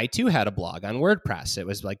 So I too had a blog on WordPress. It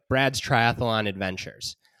was like Brad's Triathlon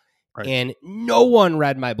Adventures, right. And no one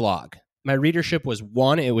read my blog. My readership was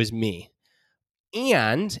one, it was me.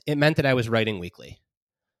 And it meant that I was writing weekly.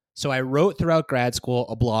 So I wrote throughout grad school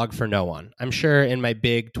a blog for no one. I'm sure in my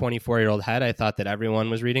big 24-year-old head, I thought that everyone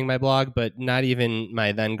was reading my blog, but not even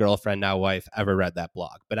my then girlfriend, now wife, ever read that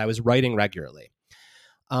blog. But I was writing regularly.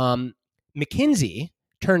 McKinsey,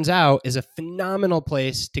 turns out, is a phenomenal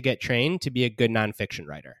place to get trained to be a good nonfiction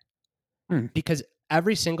writer. Because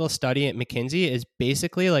every single study at McKinsey is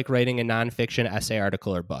basically like writing a nonfiction essay,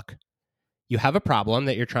 article, or book. You have a problem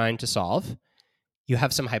that you're trying to solve. You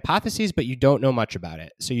have some hypotheses, but you don't know much about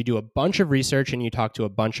it. So you do a bunch of research and you talk to a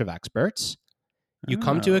bunch of experts. You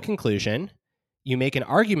come to a conclusion. you make an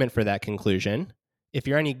argument for that conclusion. If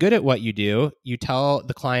you're any good at what you do, you tell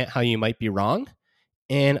the client how you might be wrong.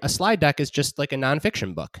 And a slide deck is just like a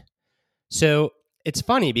nonfiction book. So it's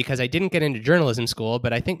funny because I didn't get into journalism school,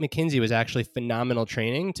 but I think McKinsey was actually phenomenal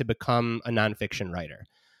training to become a nonfiction writer.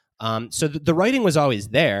 So the writing was always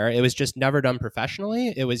there. It was just never done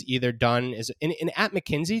professionally. It was either done as at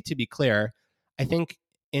McKinsey, to be clear, I think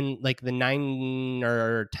in like the 9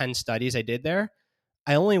 or 10 studies I did there,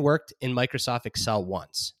 I only worked in Microsoft Excel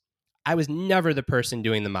once. I was never the person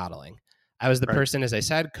doing the modeling. I was the person, as I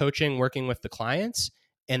said, coaching, working with the clients,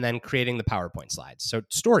 and then creating the PowerPoint slides. So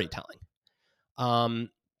storytelling.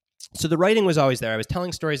 So the writing was always there. I was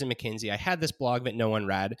telling stories at McKinsey. I had this blog that no one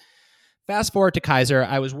read. Fast forward to Kaiser,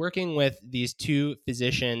 I was working with these 2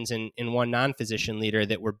 physicians and one non-physician leader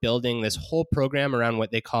that were building this whole program around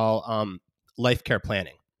what they call life care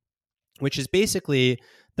planning, which is basically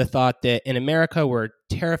the thought that in America, we're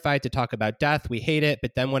terrified to talk about death. We hate it.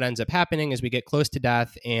 But then what ends up happening is we get close to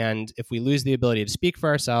death. And if we lose the ability to speak for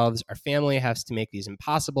ourselves, our family has to make these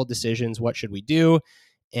impossible decisions. What should we do?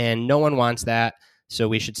 And no one wants that. So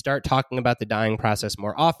we should start talking about the dying process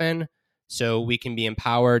more often so we can be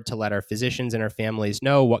empowered to let our physicians and our families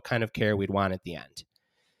know what kind of care we'd want at the end.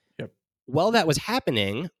 Yep. While that was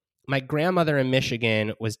happening, my grandmother in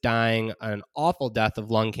Michigan was dying an awful death of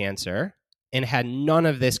lung cancer and had none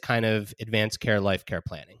of this kind of advanced care, life care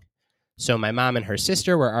planning. So my mom and her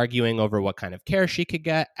sister were arguing over what kind of care she could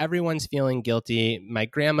get. Everyone's feeling guilty. My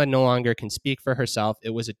grandma no longer can speak for herself. It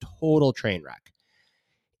was a total train wreck.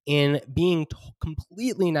 In being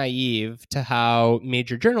completely naive to how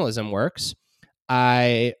major journalism works,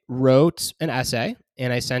 I wrote an essay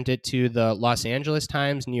and I sent it to the Los Angeles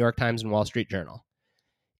Times, New York Times, and Wall Street Journal.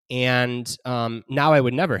 And now I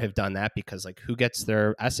would never have done that because, like, who gets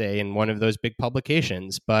their essay in one of those big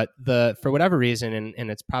publications? But for whatever reason,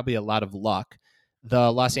 and it's probably a lot of luck,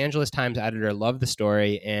 the Los Angeles Times editor loved the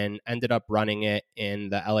story and ended up running it in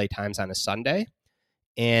the LA Times on a Sunday.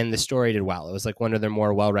 And the story did well. It was like one of their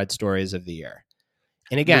more well-read stories of the year.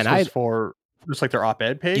 And again, this was for just like their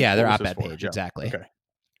op-ed page? Yeah, their op-ed page, exactly. Okay.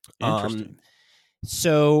 Interesting.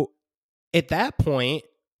 So at that point,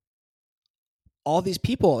 all these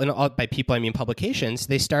people, and by people I mean publications,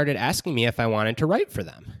 they started asking me if I wanted to write for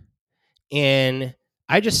them. And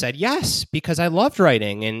I just said yes, because I loved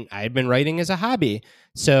writing and I had been writing as a hobby.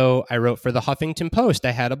 So I wrote for the Huffington Post.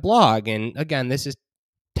 I had a blog. And again, this is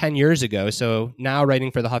 10 years ago. So now writing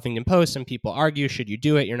for the Huffington Post, some people argue, should you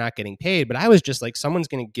do it? You're not getting paid. But I was just like, someone's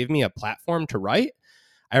going to give me a platform to write.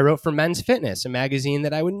 I wrote for Men's Fitness, a magazine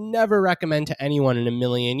that I would never recommend to anyone in a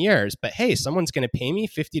million years. But hey, someone's going to pay me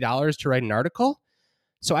 $50 to write an article.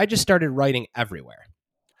 So I just started writing everywhere.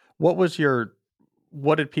 What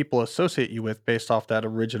did people associate you with based off that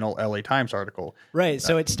original LA Times article? Right.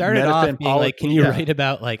 So it started off being like, can you write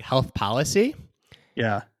about like health policy?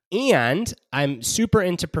 Yeah. And I'm super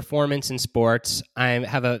into performance in sports. I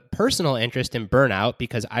have a personal interest in burnout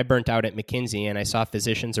because I burnt out at McKinsey and I saw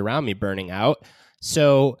physicians around me burning out.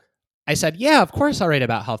 So I said, yeah, of course I'll write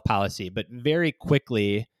about health policy. But very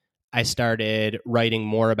quickly, I started writing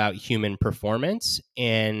more about human performance,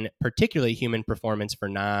 and particularly human performance for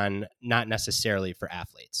not necessarily for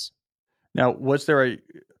athletes. Now, was there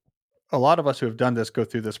a lot of us who have done this go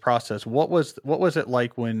through this process? What was it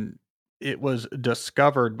like when it was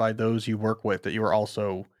discovered by those you work with that you were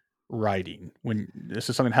also writing? When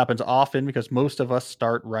this is something that happens often, because most of us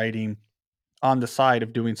start writing on the side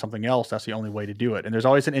of doing something else. That's the only way to do it. And there's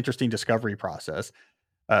always an interesting discovery process.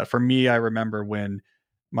 For me, I remember when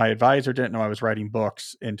my advisor didn't know I was writing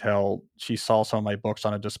books until she saw some of my books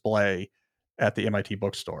on a display at the MIT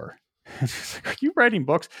bookstore. She's like, are you writing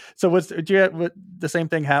books? So did you have the same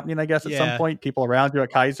thing happening, I guess, at some point? People around you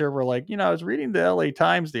at Kaiser were like, I was reading the LA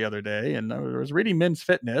Times the other day and I was reading Men's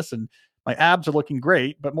Fitness and my abs are looking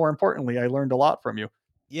great. But more importantly, I learned a lot from you.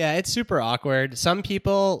 Yeah, it's super awkward. Some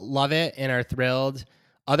people love it and are thrilled.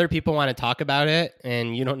 Other people want to talk about it,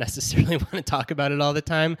 and you don't necessarily want to talk about it all the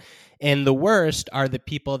time. And the worst are the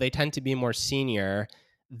people, they tend to be more senior,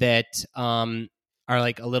 that are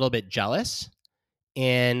like a little bit jealous.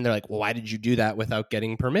 And they're like, well, why did you do that without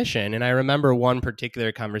getting permission? And I remember one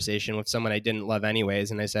particular conversation with someone I didn't love anyways.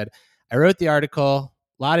 And I said, I wrote the article.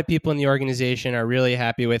 A lot of people in the organization are really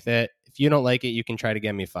happy with it. If you don't like it, you can try to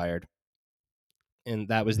get me fired. And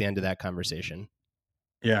that was the end of that conversation.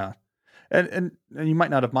 Yeah. And you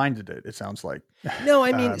might not have minded it. It sounds like. No,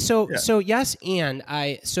 I mean, so yes, and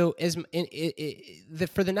for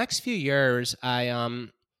the next few years, I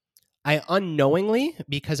unknowingly,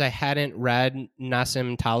 because I hadn't read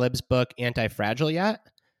Nassim Taleb's book Anti-Fragile yet,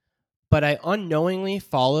 but I unknowingly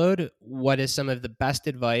followed what is some of the best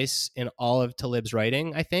advice in all of Talib's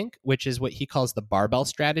writing, I think, which is what he calls the barbell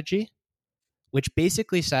strategy, which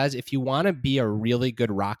basically says if you want to be a really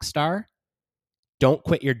good rock star, don't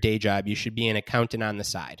quit your day job. You should be an accountant on the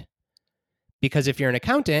side. Because if you're an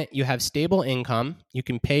accountant, you have stable income, you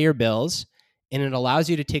can pay your bills, and it allows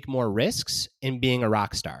you to take more risks in being a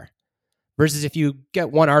rock star. Versus if you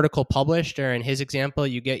get one article published, or in his example,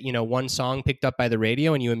 you get, one song picked up by the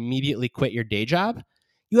radio and you immediately quit your day job,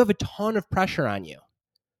 you have a ton of pressure on you.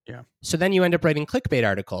 Yeah. So then you end up writing clickbait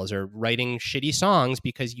articles or writing shitty songs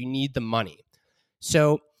because you need the money.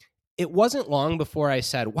 So it wasn't long before I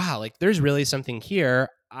said, wow, like there's really something here.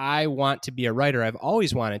 I want to be a writer. I've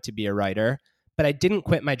always wanted to be a writer, but I didn't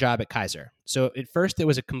quit my job at Kaiser. So at first it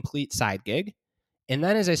was a complete side gig. And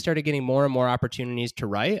then as I started getting more and more opportunities to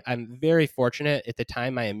write, I'm very fortunate. At the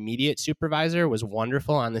time, my immediate supervisor was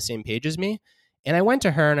wonderful, on the same page as me. And I went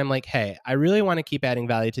to her and I'm like, hey, I really want to keep adding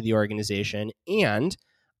value to the organization. And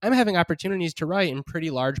I'm having opportunities to write in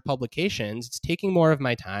pretty large publications. It's taking more of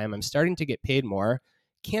my time. I'm starting to get paid more.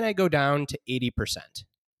 Can I go down to 80%?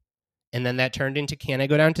 And then that turned into, can I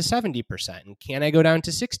go down to 70%? And can I go down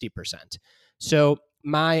to 60%? So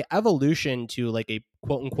my evolution to like a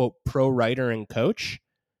quote unquote pro writer and coach,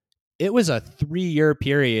 it was a 3-year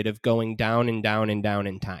period of going down and down and down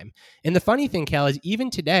in time. And the funny thing, Cal, is even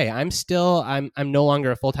today, I'm no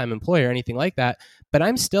longer a full-time employee or anything like that, but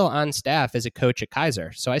I'm still on staff as a coach at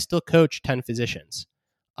Kaiser. So I still coach 10 physicians.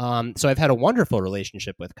 So I've had a wonderful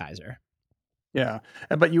relationship with Kaiser. Yeah.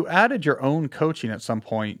 But you added your own coaching at some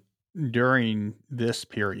point during this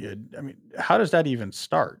period. I mean, how does that even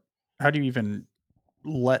start? How do you even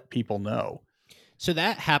let people know? So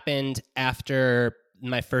that happened after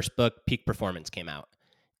my first book, Peak Performance, came out.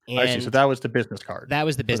 And I see. So that was the business card. That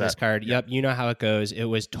was the business card. Yep. You know how it goes. It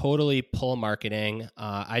was totally pull marketing.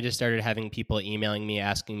 I just started having people emailing me,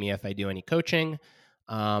 asking me if I do any coaching,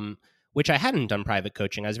 which I hadn't done private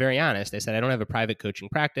coaching. I was very honest. I said, I don't have a private coaching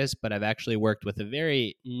practice, but I've actually worked with a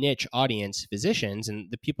very niche audience, physicians, and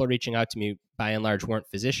the people reaching out to me by and large weren't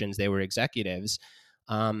physicians. They were executives.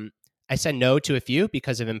 I said no to a few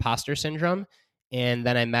because of imposter syndrome. And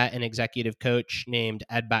then I met an executive coach named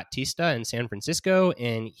Ed Battista in San Francisco,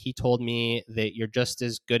 and he told me that you're just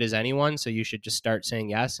as good as anyone, so you should just start saying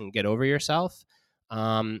yes and get over yourself.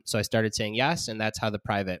 So I started saying yes, and that's how the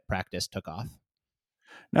private practice took off.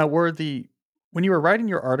 Now, when you were writing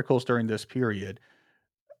your articles during this period,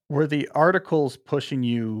 were the articles pushing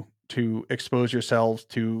you to expose yourselves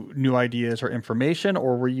to new ideas or information,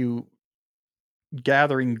 or were you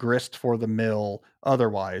gathering grist for the mill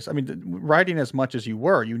otherwise? I mean, writing as much as you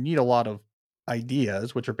were, you need a lot of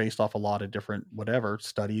ideas, which are based off a lot of different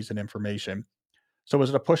studies and information. So was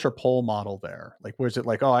it a push or pull model there? Like, was it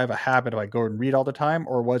like, oh, I have a habit of I go and read all the time?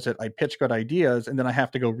 Or was it I pitch good ideas and then I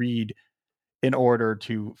have to go read in order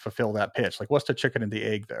to fulfill that pitch? Like, what's the chicken and the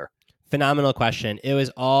egg there? Phenomenal question. It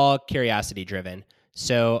was all curiosity driven.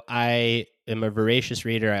 So I am a voracious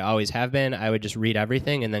reader. I always have been. I would just read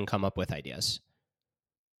everything and then come up with ideas.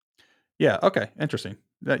 Yeah. Okay. Interesting.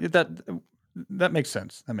 That makes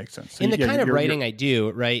sense. That makes sense. So in the kind of writing I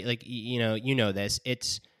do, right? Like, you know this.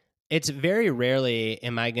 It's very rarely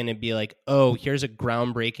am I going to be like, oh, here's a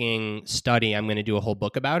groundbreaking study. I'm going to do a whole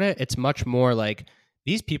book about it. It's much more like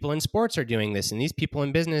these people in sports are doing this, and these people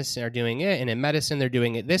in business are doing it, and in medicine they're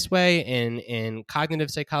doing it this way, and in cognitive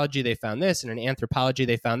psychology they found this, and in anthropology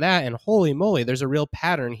they found that, and holy moly, there's a real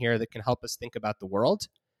pattern here that can help us think about the world.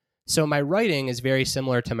 So my writing is very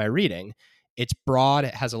similar to my reading. It's broad,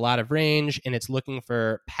 it has a lot of range, and it's looking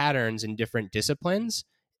for patterns in different disciplines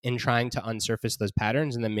and trying to unsurface those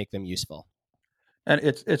patterns and then make them useful. And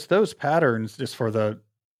it's those patterns, just for the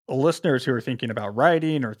listeners who are thinking about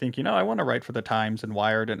writing or thinking, oh, I want to write for the Times and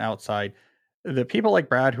Wired and outside. The people like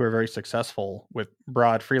Brad who are very successful with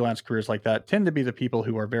broad freelance careers like that tend to be the people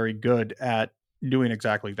who are very good at doing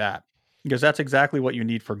exactly that, because that's exactly what you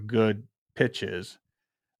need for good pitches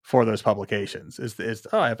for those publications is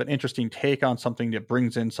I have an interesting take on something that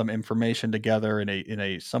brings in some information together in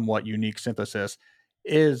a somewhat unique synthesis,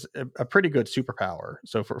 is a pretty good superpower.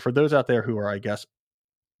 So for those out there who are, I guess,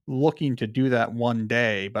 looking to do that one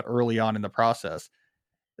day, but early on in the process,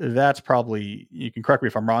 that's probably, you can correct me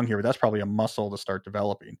if I'm wrong here, but that's probably a muscle to start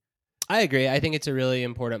developing. I agree. I think it's a really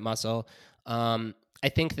important muscle. I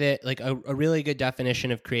think that like a really good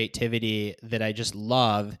definition of creativity that I just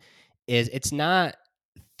love is it's not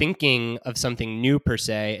thinking of something new per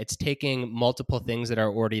se. It's taking multiple things that are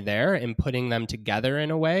already there and putting them together in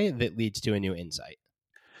a way that leads to a new insight.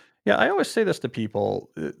 Yeah, I always say this to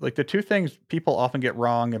people. Like, the two things people often get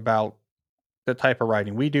wrong about the type of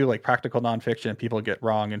writing we do, like practical nonfiction, and people get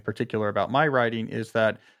wrong in particular about my writing, is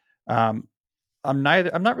that um, I'm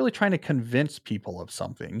not really trying to convince people of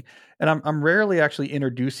something, and I'm rarely actually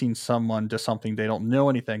introducing someone to something they don't know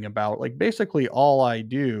anything about. Like, basically all I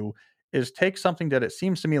do is take something that it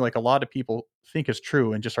seems to me like a lot of people think is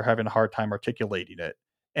true and just are having a hard time articulating it,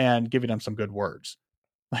 and giving them some good words.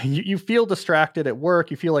 You feel distracted at work,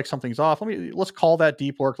 you feel like something's off. Let's call that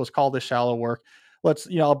deep work. Let's call this shallow work.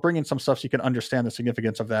 I'll bring in some stuff so you can understand the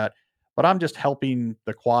significance of that. But I'm just helping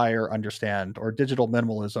the choir understand, or digital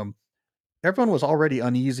minimalism. Everyone was already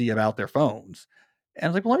uneasy about their phones. And I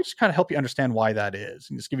was like, well, let me just kind of help you understand why that is,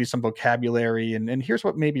 and just give you some vocabulary. And here's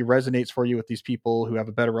what maybe resonates for you with these people who have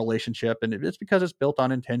a better relationship. And it's because it's built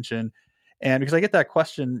on intention. And because I get that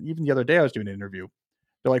question, even the other day I was doing an interview,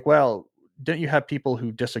 they're like, well, didn't you have people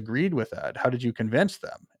who disagreed with that? How did you convince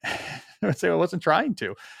them? I would say, I wasn't trying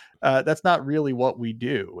to. That's not really what we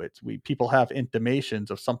do. People have intimations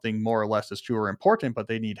of something more or less is true or important, but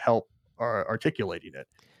they need help articulating it.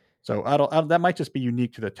 So I don't, that might just be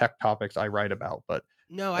unique to the tech topics I write about, but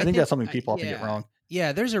No, I think that's something people often yeah. get wrong.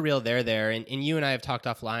 Yeah, there's a real there. And you and I have talked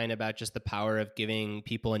offline about just the power of giving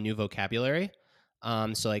people a new vocabulary.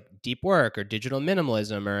 So like deep work or digital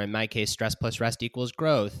minimalism, or in my case, stress plus rest equals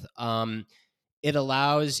growth. It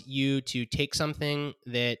allows you to take something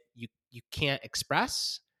that you can't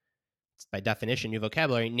express, it's by definition, new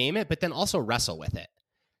vocabulary, name it, but then also wrestle with it.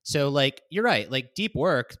 So like, you're right, like deep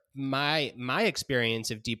work, my experience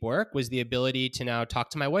of deep work was the ability to now talk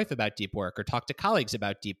to my wife about deep work, or talk to colleagues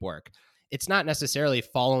about deep work. It's not necessarily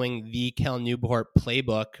following the Cal Newport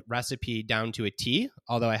playbook recipe down to a T,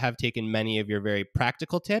 although I have taken many of your very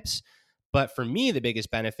practical tips. But for me, the biggest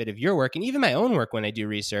benefit of your work, and even my own work when I do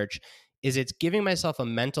research, is it's giving myself a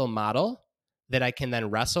mental model that I can then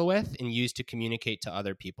wrestle with and use to communicate to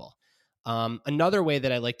other people. Another way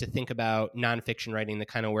that I like to think about nonfiction writing, the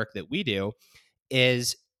kind of work that we do,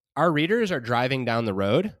 is our readers are driving down the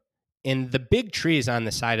road, and the big tree is on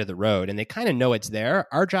the side of the road, and they kind of know it's there.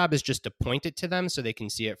 Our job is just to point it to them so they can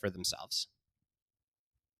see it for themselves.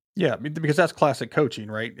 Yeah, because that's classic coaching,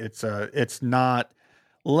 right? It's not,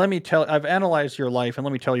 I've analyzed your life and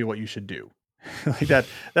let me tell you what you should do. Like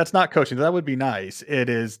that's not coaching. That would be nice. It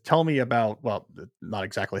is, tell me about, well, not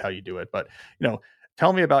exactly how you do it, but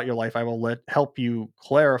tell me about your life. I will help you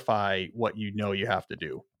clarify what you know you have to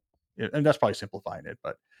do. And that's probably simplifying it,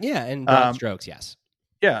 but yeah, in broad strokes, yes.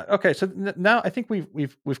 Yeah. Okay. So now I think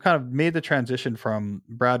we've kind of made the transition from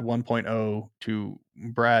Brad 1.0 to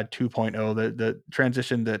Brad 2.0. The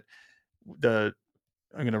transition that I'm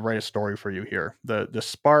going to write a story for you here. The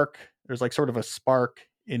spark. There's like sort of a spark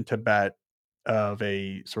in Tibet of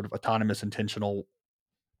a sort of autonomous, intentional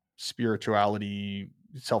spirituality,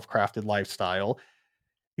 self-crafted lifestyle.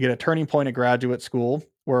 You get a turning point at graduate school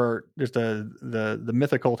where there's the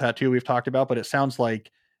mythical tattoo we've talked about, but it sounds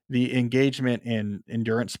like the engagement in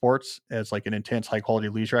endurance sports as like an intense, high quality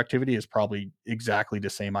leisure activity is probably exactly the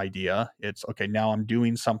same idea. It's okay, now I'm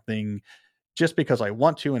doing something just because I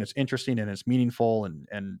want to, and it's interesting and it's meaningful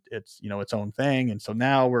and it's, its own thing. And so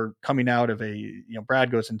now we're coming out of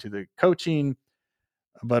Brad goes into the coaching,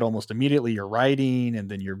 but almost immediately you're writing,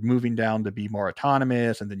 and then you're moving down to be more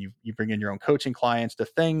autonomous. And then you bring in your own coaching clients. The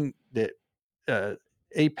thing that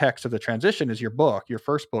apex of the transition is your book, your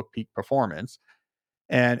first book, Peak Performance.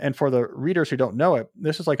 And for the readers who don't know it,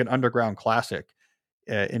 this is like an underground classic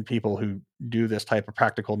in people who do this type of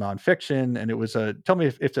practical nonfiction. And it was tell me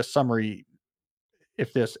if this summary,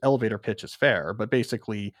 if this elevator pitch is fair, but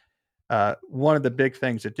basically one of the big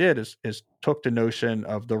things it did is took the notion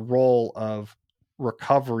of the role of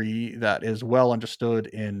recovery that is well understood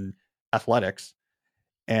in athletics,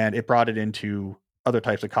 and it brought it into other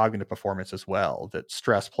types of cognitive performance as well, that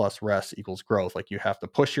stress plus rest equals growth. Like, you have to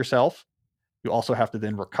push yourself. You also have to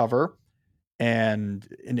then recover. And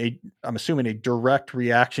I'm assuming a direct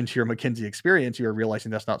reaction to your McKinsey experience, you are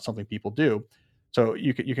realizing that's not something people do. So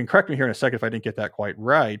you can correct me here in a second if I didn't get that quite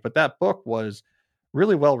right, but that book was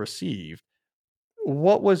really well received.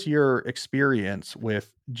 What was your experience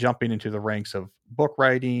with jumping into the ranks of book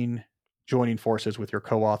writing, joining forces with your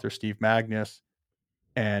co-author, Steve Magness,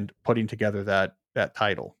 and putting together that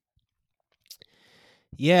title?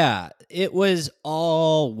 Yeah, it was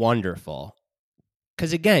all wonderful.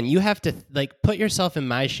 Because again, you have to put yourself in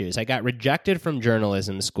my shoes. I got rejected from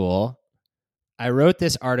journalism school. I wrote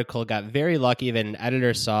this article, got very lucky that an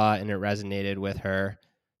editor saw and it resonated with her.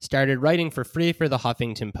 Started writing for free for the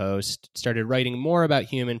Huffington Post. Started writing more about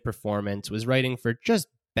human performance. Was writing for just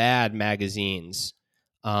bad magazines.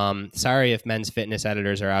 Sorry if Men's Fitness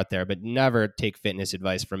editors are out there, but never take fitness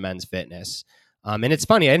advice from Men's Fitness. And it's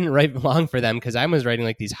funny, I didn't write long for them because I was writing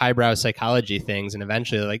like these highbrow psychology things, and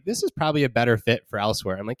eventually they're like, this is probably a better fit for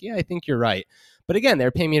elsewhere. I'm like, yeah, I think you're right. But again,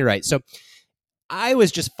 they're paying me to write. So I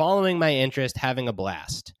was just following my interest, having a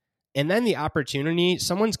blast. And then the opportunity,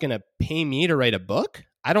 someone's going to pay me to write a book.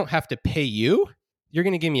 I don't have to pay you. You're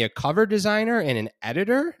going to give me a cover designer and an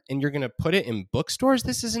editor, and you're going to put it in bookstores.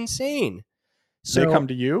 This is insane. So they come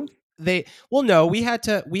to you? No, we had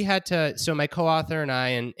to, so my co-author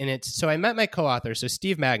and so I met my co-author. So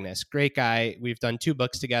Steve Magnus, great guy. We've done 2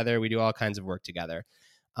 books together. We do all kinds of work together.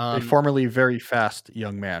 A formerly very fast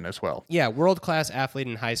young man as well. Yeah. World-class athlete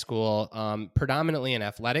in high school, predominantly an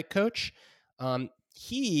athletic coach.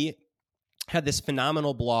 He had this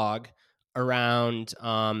phenomenal blog around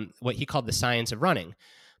what he called the science of running,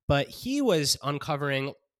 but he was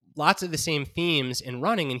uncovering lots of the same themes in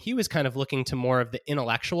running, and he was kind of looking to more of the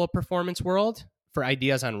intellectual performance world for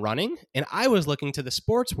ideas on running, and I was looking to the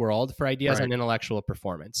sports world for ideas on intellectual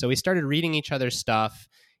performance. So we started reading each other's stuff,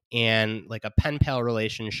 and like a pen pal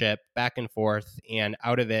relationship back and forth, and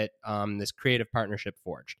out of it, this creative partnership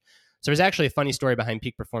forged. So there's actually a funny story behind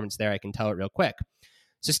Peak Performance there. I can tell it real quick.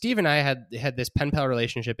 So Steve and I had this pen pal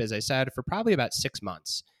relationship, as I said, for probably about 6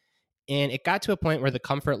 months. And it got to a point where the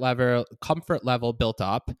comfort level built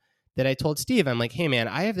up that I told Steve, I'm like, hey man,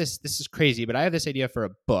 I have this is crazy, but I have this idea for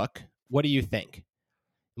a book. What do you think?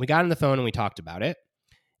 And we got on the phone and we talked about it.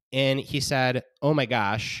 And he said, oh my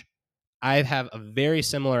gosh, I have a very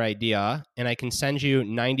similar idea and I can send you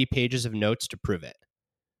 90 pages of notes to prove it.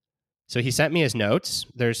 So he sent me his notes.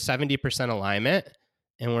 There's 70% alignment.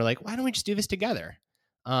 And we're like, why don't we just do this together?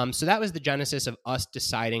 So that was the genesis of us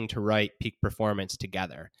deciding to write Peak Performance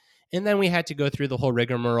together. And then we had to go through the whole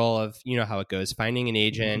rigmarole of, you know how it goes, finding an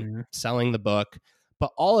agent, selling the book.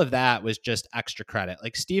 But all of that was just extra credit.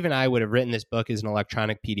 Like Steve and I would have written this book as an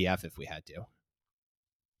electronic PDF if we had to.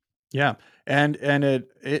 Yeah. And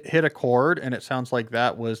it hit a chord, and it sounds like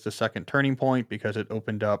that was the second turning point because it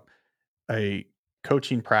opened up a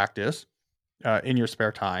coaching practice in your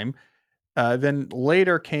spare time. Then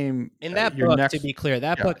later came in that book, to be clear,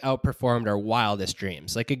 that book outperformed our wildest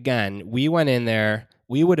dreams. Like, again, we went in there,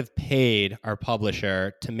 we would have paid our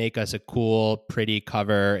publisher to make us a cool, pretty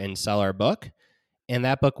cover and sell our book. And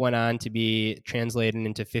that book went on to be translated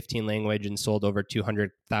into 15 languages and sold over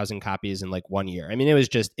 200,000 copies in like 1 year. I mean,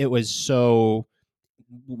 it was so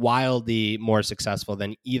wildly more successful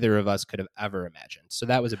than either of us could have ever imagined. So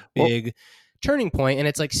that was a big turning point. And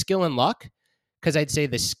it's like skill and luck. Because I'd say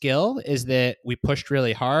the skill is that we pushed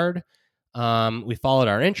really hard. We followed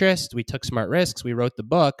our interest. We took smart risks. We wrote the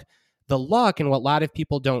book. The luck, and what a lot of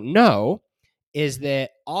people don't know, is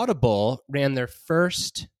that Audible ran their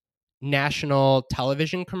first national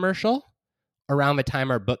television commercial around the time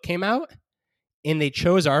our book came out. And they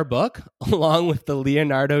chose our book along with the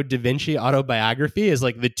Leonardo da Vinci autobiography as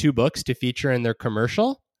like the 2 books to feature in their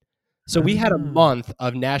commercial. So we had a month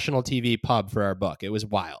of national TV pub for our book. It was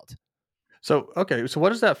wild. So, okay. So what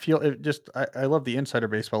does that feel? I love the insider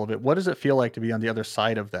baseball of it. What does it feel like to be on the other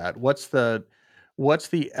side of that? What's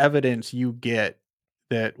the evidence you get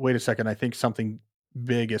that, wait a second, I think something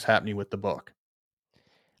big is happening with the book?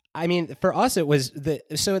 I mean, for us, it was the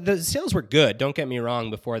sales were good. Don't get me wrong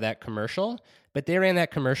before that commercial, but they ran that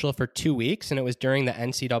commercial for 2 weeks and it was during the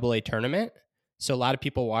NCAA tournament. So a lot of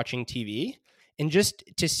people watching TV. And just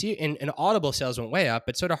to see, and Audible sales went way up,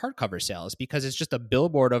 but so do hardcover sales because it's just a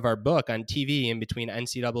billboard of our book on TV in between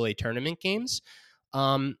NCAA tournament games.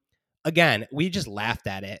 Again, we just laughed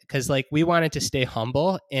at it because like we wanted to stay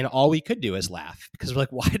humble and all we could do is laugh because we're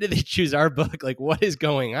like, why did they choose our book? Like, what is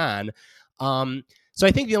going on? So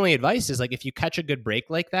I think the only advice is like, if you catch a good break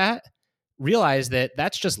like that, realize that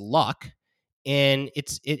that's just luck. And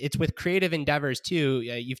it's with creative endeavors too.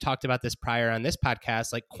 You've talked about this prior on this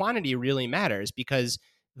podcast. Like quantity really matters because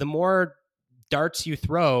the more darts you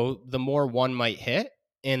throw, the more one might hit,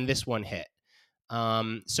 and this one hit.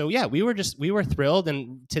 So yeah, we were thrilled,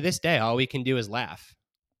 and to this day, all we can do is laugh.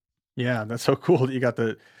 Yeah, that's so cool that you got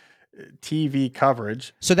the TV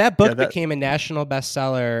coverage. So that book became a national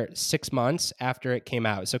bestseller 6 months after it came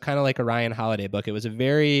out. So kind of like a Ryan Holiday book. It was a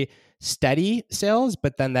very steady sales,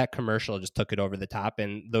 but then that commercial just took it over the top.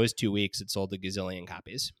 And those 2 weeks, it sold a gazillion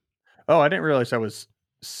copies. Oh, I didn't realize that was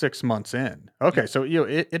 6 months in. Okay, so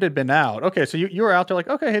it had been out. Okay, so you were out there like,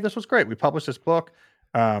 okay, hey, this was great. We published this book.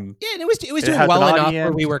 Yeah, and it was doing well enough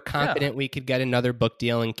where we were confident we could get another book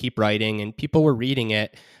deal and keep writing, and people were reading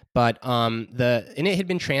it. But and it had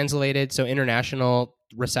been translated, so international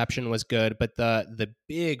reception was good. But the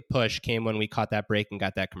big push came when we caught that break and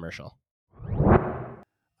got that commercial.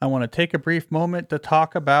 I want to take a brief moment to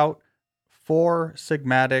talk about Four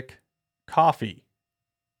Sigmatic Coffee.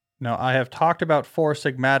 Now, I have talked about Four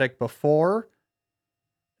Sigmatic before.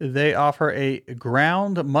 They offer a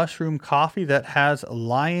ground mushroom coffee that has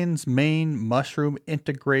lion's mane mushroom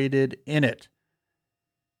integrated in it.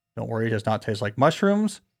 Don't worry, it does not taste like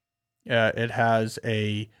mushrooms. It has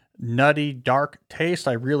a nutty, dark taste.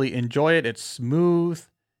 I really enjoy it. It's smooth.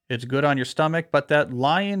 It's good on your stomach. But that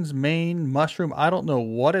lion's mane mushroom, I don't know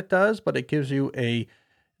what it does, but it gives you a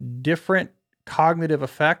different cognitive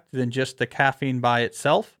effect than just the caffeine by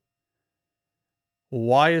itself.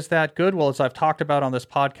 Why is that good? Well, as I've talked about on this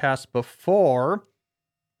podcast before,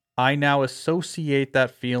 I now associate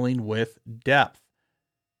that feeling with depth.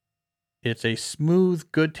 It's a smooth,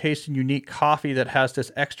 good tasting, unique coffee that has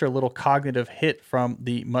this extra little cognitive hit from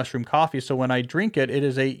the mushroom coffee. So when I drink it, it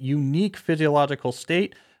is a unique physiological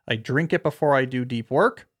state. I drink it before I do deep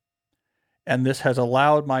work. And this has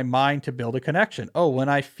allowed my mind to build a connection. Oh, when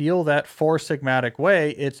I feel that Four Sigmatic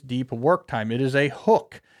way, it's deep work time. It is a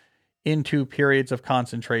hook into periods of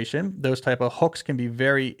concentration. Those type of hooks can be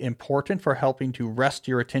very important for helping to wrest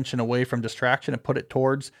your attention away from distraction and put it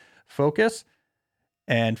towards focus.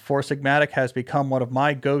 And Four Sigmatic has become one of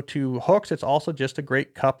my go-to hooks. It's also just a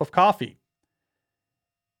great cup of coffee.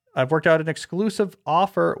 I've worked out an exclusive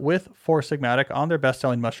offer with Four Sigmatic on their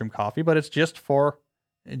best-selling mushroom coffee, but it's just for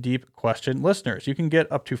Deep Question listeners. You can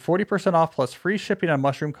get up to 40% off plus free shipping on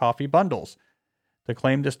mushroom coffee bundles. To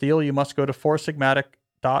claim this deal, you must go to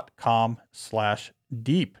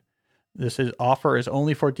foursigmatic.com/deep. This offer is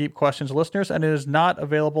only for Deep Questions listeners, and it is not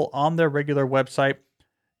available on their regular website.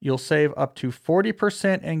 You'll save up to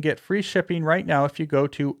 40% and get free shipping right now if you go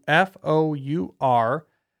to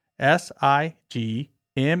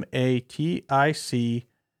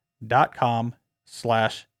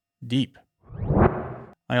foursigmatic.com/deep.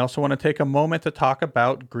 I also want to take a moment to talk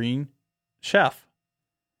about Green Chef.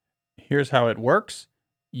 Here's how it works.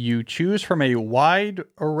 You choose from a wide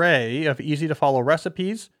array of easy to follow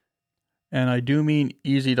recipes. And I do mean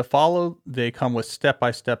easy to follow. They come with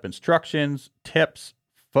step-by-step instructions, tips,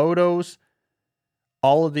 photos.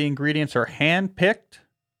 All of the ingredients are hand-picked,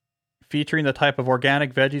 featuring the type of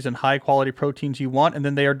organic veggies and high-quality proteins you want. And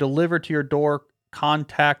then they are delivered to your door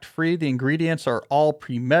contact-free. The ingredients are all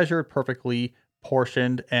pre-measured, perfectly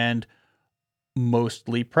portioned, and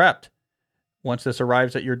mostly prepped. Once this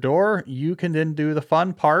arrives at your door, you can then do the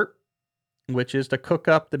fun part, which is to cook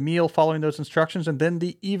up the meal following those instructions, and then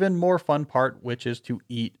the even more fun part, which is to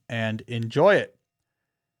eat and enjoy it.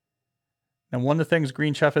 And one of the things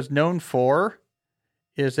Green Chef is known for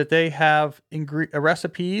is that they have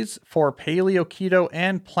recipes for paleo, keto,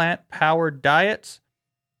 and plant-powered diets.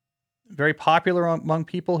 Very popular among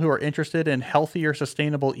people who are interested in healthier,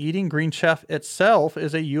 sustainable eating. Green Chef itself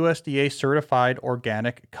is a USDA certified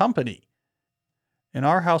organic company. In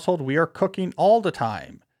our household, we are cooking all the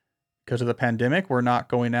time. Because of the pandemic, we're not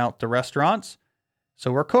going out to restaurants,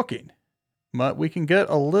 so we're cooking. But we can get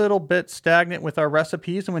a little bit stagnant with our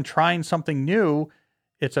recipes, and when trying something new,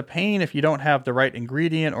 it's a pain if you don't have the right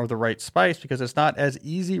ingredient or the right spice, because it's not as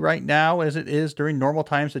easy right now as it is during normal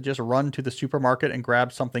times to just run to the supermarket and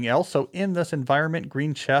grab something else. So in this environment,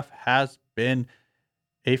 Green Chef has been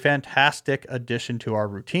a fantastic addition to our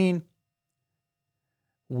routine.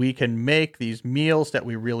 We can make these meals that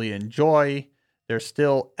we really enjoy. There's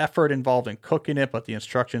still effort involved in cooking it, but the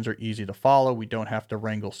instructions are easy to follow. We don't have to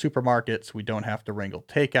wrangle supermarkets. We don't have to wrangle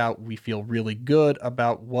takeout. We feel really good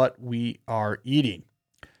about what we are eating.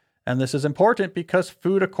 And this is important because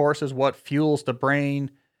food, of course, is what fuels the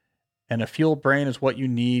brain, and a fueled brain is what you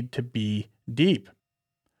need to be deep.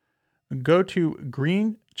 Go to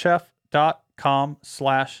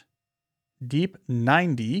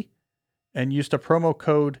greenchef.com/deep90 and use the promo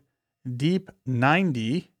code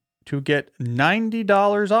DEEP90 to get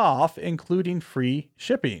 $90 off, including free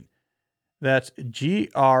shipping. That's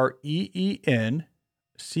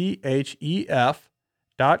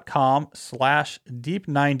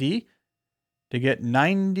greenchef.com/deep90 to get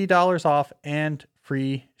 $90 off and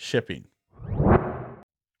free shipping.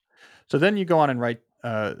 So then you go on and write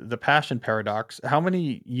The Passion Paradox. How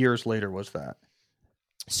many years later was that?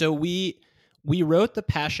 So we wrote The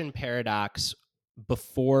Passion Paradox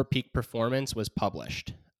before Peak Performance was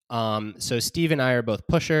published. So Steve and I are both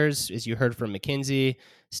pushers, as you heard from McKinsey.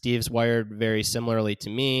 Steve's wired very similarly to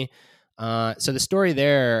me. So the story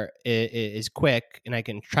there is quick, and I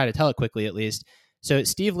can try to tell it quickly at least. So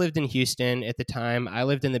Steve lived in Houston at the time. I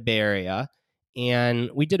lived in the Bay Area,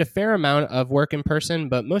 and we did a fair amount of work in person,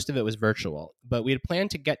 but most of it was virtual. But we had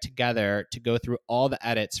planned to get together to go through all the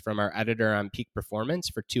edits from our editor on Peak Performance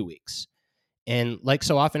for 2 weeks. And like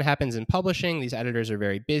so often happens in publishing, these editors are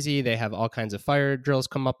very busy. They have all kinds of fire drills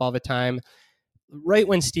come up all the time. right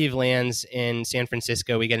when Steve lands in San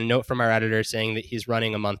Francisco, we get a note from our editor saying that he's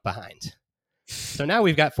running a month behind. So now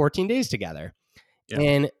we've got 14 days together. Yeah.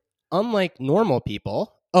 And unlike normal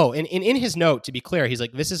people, and in his note, to be clear, he's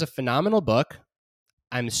like, this is a phenomenal book.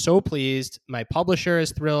 I'm so pleased. My publisher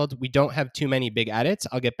is thrilled. We don't have too many big edits.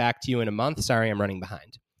 I'll get back to you in a month. Sorry, I'm running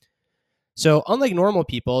behind. So unlike normal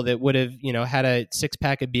people that would have, had a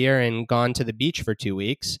 6-pack of beer and gone to the beach for 2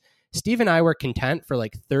 weeks, Steve and I were content for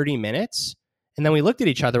like 30 minutes. And then we looked at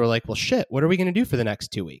each other. We're like, well, shit, what are we going to do for the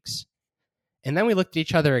next 2 weeks? And then we looked at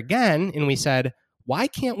each other again and we said, why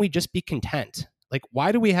can't we just be content? Like,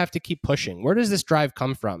 why do we have to keep pushing? Where does this drive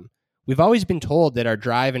come from? We've always been told that our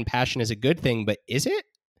drive and passion is a good thing, but is it?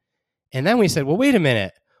 And then we said, well, wait a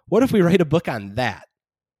minute. What if we write a book on that?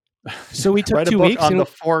 So we took write 2 a book weeks on the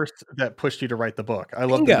force that pushed you to write the book. I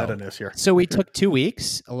love the meta-ness here. So we took 2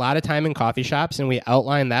 weeks, a lot of time in coffee shops, and we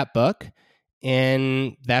outlined that book,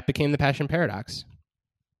 and that became the Passion Paradox.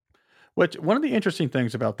 Which one of the interesting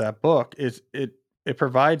things about that book is it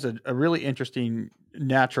provides a really interesting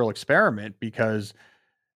natural experiment, because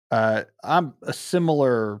I'm a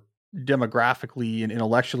similar demographically and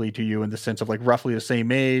intellectually to you in the sense of like roughly the same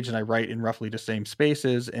age, and I write in roughly the same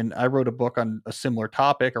spaces, and I wrote a book on a similar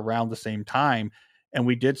topic around the same time, and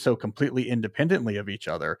we did so completely independently of each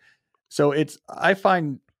other. So I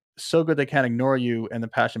find So Good They Can't Ignore You and the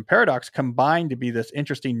Passion Paradox combined to be this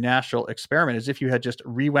interesting natural experiment, as if you had just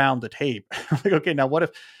rewound the tape. Like, okay, now what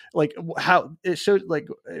if, like, how it showed, like,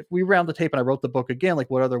 if we round the tape and I wrote the book again, like,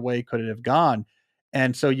 what other way could it have gone?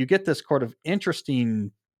 And so you get this sort of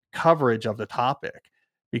interesting coverage of the topic,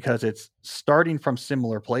 because it's starting from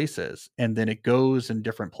similar places and then it goes in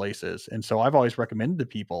different places. And so I've always recommended to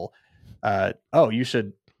people, you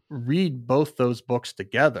should read both those books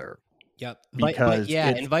together. Yep. Because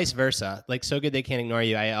and vice versa. Like So Good They Can't Ignore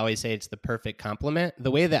You, I always say it's the perfect complement.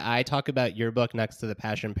 The way that I talk about your book next to the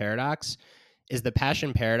Passion Paradox is the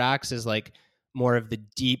Passion Paradox is like more of the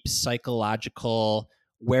deep psychological,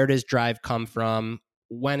 where does drive come from?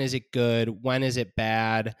 When is it good? When is it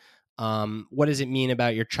bad? What does it mean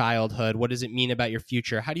about your childhood? What does it mean about your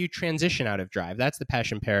future? How do you transition out of drive? That's the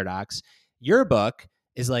Passion Paradox. Your book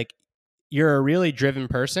is like, you're a really driven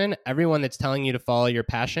person. Everyone that's telling you to follow your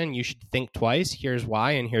passion, you should think twice. Here's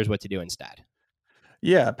why, and here's what to do instead.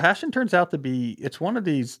 Yeah, passion turns out to be, it's one of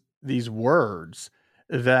these words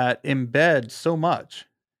that embed so much,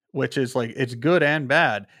 which is like, it's good and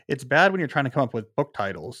bad. It's bad when you're trying to come up with book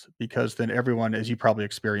titles, because then everyone, as you probably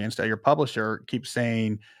experienced at your publisher, keeps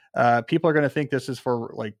saying, people are going to think this is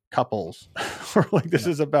for like couples or like this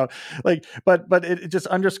is about like, but it just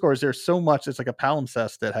underscores there's so much. It's like a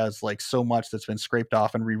palimpsest that has like so much that's been scraped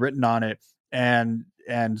off and rewritten on it. And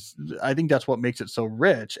I think that's what makes it so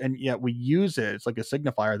rich. And yet we use it. It's like a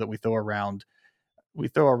signifier that we throw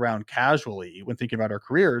around casually when thinking about our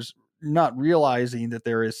careers, not realizing that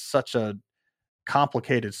there is such a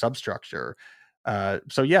complicated substructure.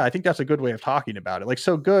 So yeah, I think that's a good way of talking about it. Like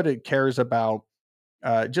So Good, it cares about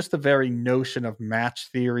just the very notion of match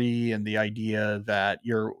theory and the idea that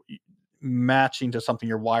you're matching to something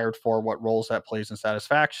you're wired for, what roles that plays in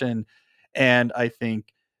satisfaction. And I think,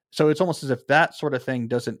 so it's almost as if that sort of thing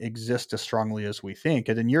doesn't exist as strongly as we think.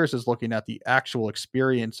 And then yours is looking at the actual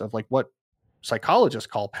experience of like what psychologists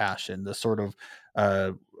call passion, this sort of,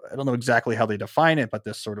 I don't know exactly how they define it, but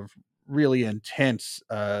this sort of really intense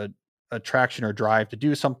attraction or drive to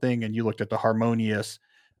do something. And you looked at the harmonious.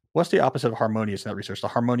 What's the opposite of harmonious in that research? The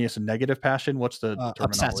harmonious and negative passion? What's the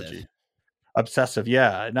terminology? Obsessive.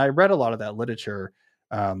 Yeah. And I read a lot of that literature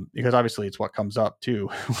because obviously it's what comes up too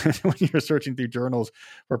when you're searching through journals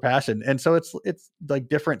for passion. And so it's like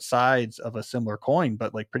different sides of a similar coin,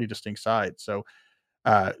 but like pretty distinct sides. So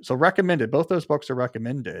recommended. Both those books are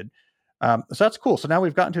recommended. So that's cool. So now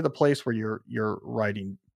we've gotten to the place where you're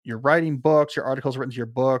writing books, your articles written to your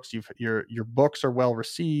books, your books are well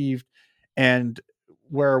received, and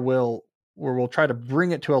where we'll try to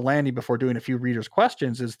bring it to a landing before doing a few readers'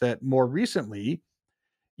 questions is that more recently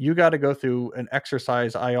you got to go through an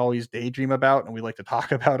exercise I always daydream about, and we like to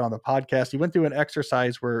talk about on the podcast. You went through an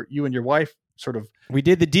exercise where you and your wife we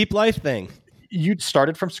did the deep life thing. You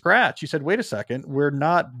started from scratch. You said, wait a second, we're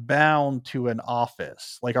not bound to an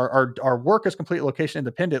office. Like our work is completely location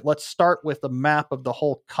independent. Let's start with the map of the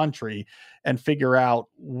whole country and figure out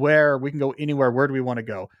where we can go anywhere. Where do we want to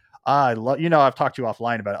go? I've talked to you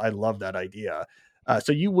offline about it. I love that idea.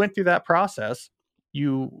 So you went through that process.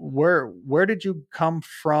 Where did you come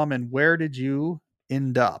from and where did you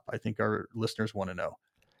end up? I think our listeners want to know.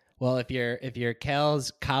 Well, if you're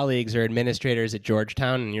Cal's colleagues or administrators at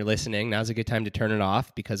Georgetown and you're listening, now's a good time to turn it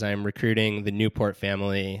off, because I'm recruiting the Newport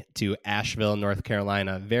family to Asheville, North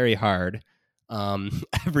Carolina, very hard.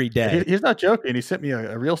 every day. He's not joking. He sent me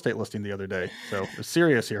a real estate listing the other day. So we're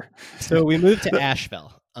serious here. So we moved to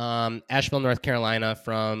Asheville, North Carolina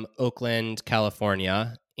from Oakland,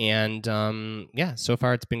 California. And yeah, so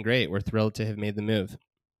far it's been great. We're thrilled to have made the move.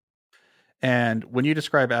 And when you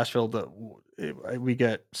describe Asheville, we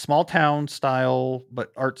get small town style,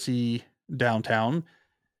 but artsy downtown.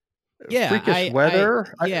 Yeah, freakish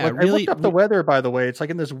weather. I looked up the weather, by the way. It's like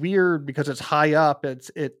in this weird, because it's high up.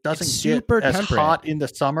 It doesn't super get as temperate. hot in the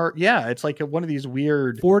summer. Yeah, it's like one of these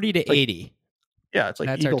weird 40 to 80. Yeah, it's like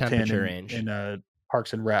that's our Eagleton temperature range in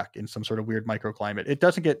Parks and Rec in some sort of weird microclimate. It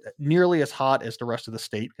doesn't get nearly as hot as the rest of the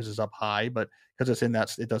state because it's up high, but because it's in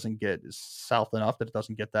that, it doesn't get south enough that it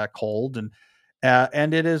doesn't get that cold,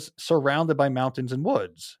 and it is surrounded by mountains and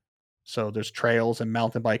woods. So there's trails and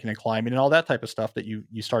mountain biking and climbing and all that type of stuff that you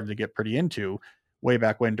started to get pretty into way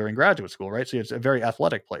back when during graduate school, right? So it's a very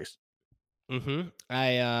athletic place. Mm-hmm.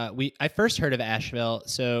 I first heard of Asheville.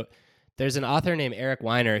 So there's an author named Eric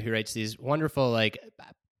Weiner who writes these wonderful, like,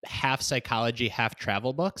 half psychology, half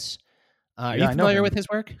travel books. Are you familiar with his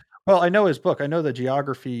work? Well, I know his book. I know the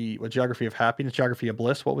Geography of Happiness, Geography of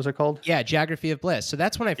Bliss. What was it called? Yeah, Geography of Bliss. So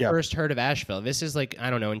that's when I first heard of Asheville. This is like,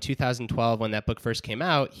 I don't know, in 2012 when that book first came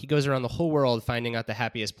out. He goes around the whole world finding out the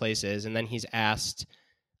happiest places. And then he's asked,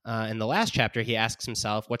 in the last chapter, he asks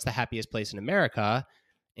himself, what's the happiest place in America?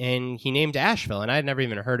 And he named Asheville. And I had never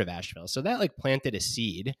even heard of Asheville. So that like planted a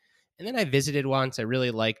seed. And then I visited once. I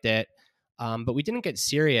really liked it. But we didn't get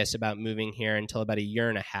serious about moving here until about a year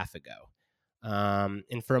and a half ago.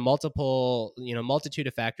 And for a multitude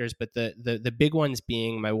of factors, but the big ones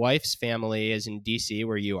being my wife's family is in DC,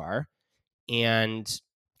 where you are, and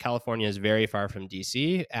California is very far from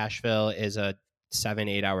DC. Asheville is a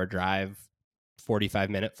 7-8 hour drive,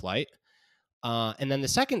 45-minute flight. And then the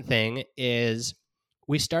second thing is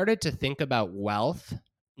we started to think about wealth,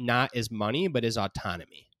 not as money, but as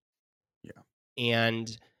autonomy. Yeah.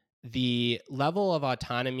 And the level of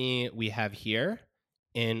autonomy we have here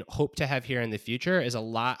and hope to have here in the future is a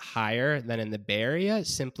lot higher than in the Bay Area,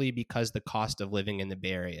 simply because the cost of living in the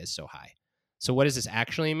Bay Area is so high. So what does this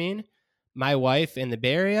actually mean? My wife in the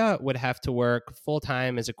Bay Area would have to work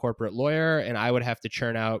full-time as a corporate lawyer, and I would have to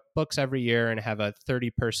churn out books every year and have a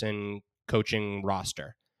 30-person coaching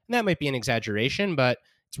roster. And that might be an exaggeration, but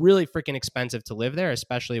it's really freaking expensive to live there,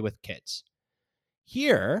 especially with kids.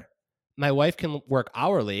 Here, my wife can work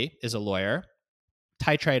hourly as a lawyer,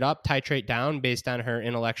 titrate up, titrate down based on her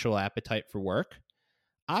intellectual appetite for work.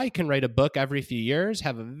 I can write a book every few years,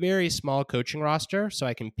 have a very small coaching roster, so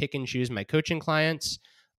I can pick and choose my coaching clients,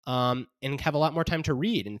 and have a lot more time to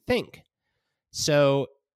read and think. So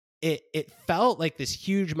it felt like this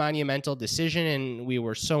huge monumental decision, and we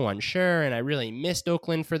were so unsure, and I really missed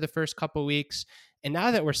Oakland for the first couple of weeks. And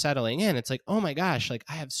now that we're settling in, it's like, oh my gosh, like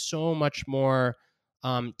I have so much more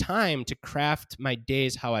time to craft my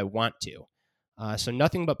days how I want to. So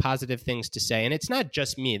nothing but positive things to say. And it's not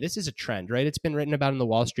just me. This is a trend, right? It's been written about in the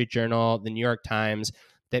Wall Street Journal, the New York Times,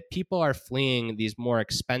 that people are fleeing these more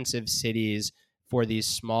expensive cities for these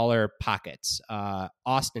smaller pockets.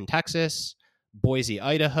 Austin, Texas, Boise,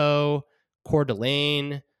 Idaho, Coeur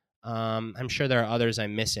d'Alene. I'm sure there are others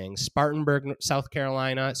I'm missing. Spartanburg, South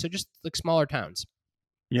Carolina. So just like smaller towns.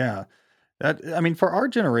 Yeah. For our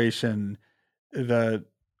generation, the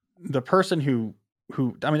person who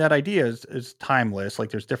that idea is timeless. Like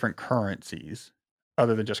there's different currencies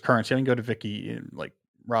other than just currency. I mean, go to Vicky, like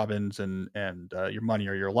Robbins and Your Money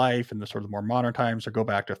or Your Life, and the sort of more modern times, or go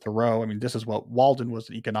back to Thoreau. I mean, this is what Walden was,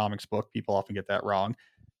 an economics book. People often get that wrong.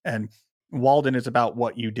 And Walden is about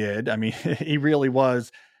what you did. I mean, he really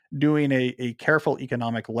was doing a careful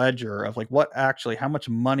economic ledger of like how much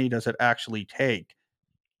money does it actually take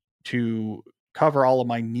to cover all of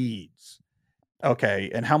my needs? Okay,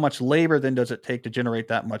 and how much labor then does it take to generate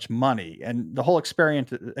that much money? And the whole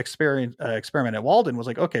experiment at Walden was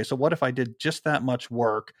like, okay, so what if I did just that much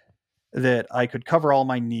work that I could cover all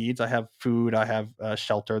my needs? I have food, I have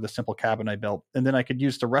shelter, the simple cabin I built, and then I could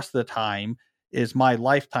use the rest of the time is my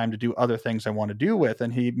lifetime to do other things I want to do with.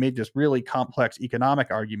 And he made this really complex economic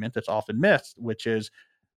argument that's often missed, which is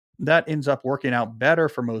that ends up working out better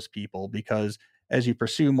for most people, because as you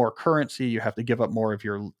pursue more currency, you have to give up more of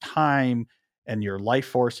your time and your life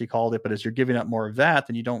force, he called it. But as you're giving up more of that,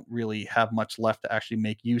 then you don't really have much left to actually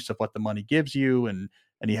make use of what the money gives you. And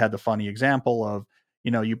he had the funny example of,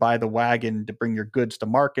 you buy the wagon to bring your goods to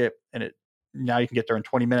market, and now you can get there in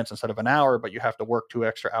 20 minutes instead of an hour, but you have to work 2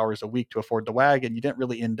 extra hours a week to afford the wagon. You didn't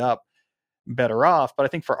really end up better off. But I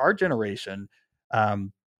think for our generation,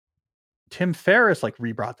 Tim Ferriss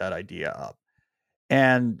re-brought that idea up.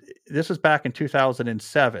 And this was back in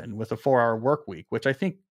 2007 with a 4-hour work week, which I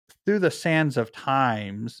think through the sands of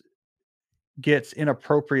times gets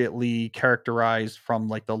inappropriately characterized from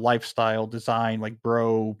like the lifestyle design, like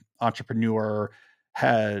bro entrepreneur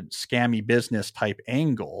had scammy business type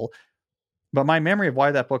angle. But my memory of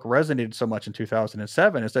why that book resonated so much in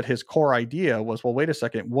 2007 is that his core idea was, well, wait a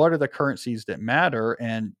second, what are the currencies that matter?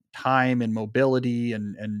 And time and mobility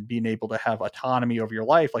and being able to have autonomy over your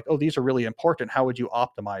life, like, oh, these are really important. How would you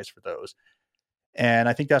optimize for those? And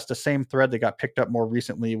I think that's the same thread that got picked up more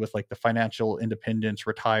recently with like the financial independence,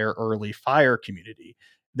 retire early, fire community.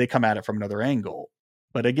 They come at it from another angle.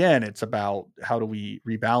 But again, it's about how do we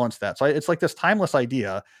rebalance that? So it's like this timeless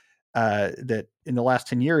idea that in the last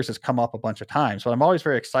 10 years has come up a bunch of times. But I'm always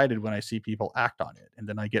very excited when I see people act on it. And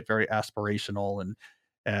then I get very aspirational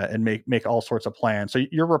and make all sorts of plans. So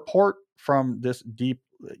your report from this deep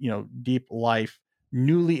life,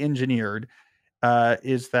 newly engineered,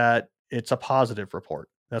 is that it's a positive report.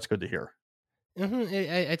 That's good to hear.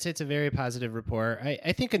 I'd say it's a very positive report.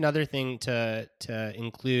 I think another thing to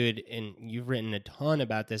include, and you've written a ton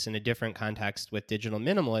about this in a different context with digital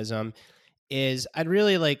minimalism, is I'd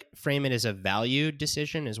really like frame it as a value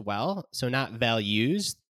decision as well. So not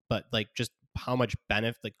values, but like just how much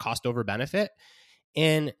benefit, like cost over benefit.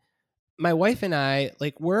 And my wife and I,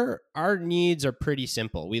 like our needs are pretty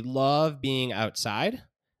simple. We love being outside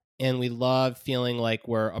and we love feeling like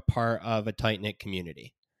we're a part of a tight-knit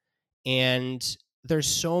community. And there's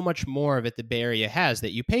so much more of it the Bay Area has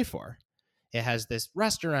that you pay for. It has this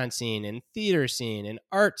restaurant scene and theater scene and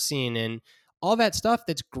art scene and all that stuff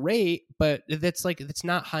that's great, but it's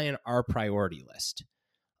not high on our priority list.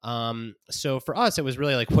 So for us, it was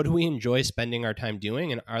really like, what do we enjoy spending our time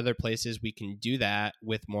doing? And are there places we can do that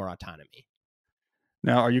with more autonomy?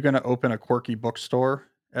 Now, are you going to open a quirky bookstore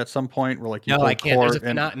at some point where like you No, I can't. There's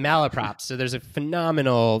Malaprops. So there's a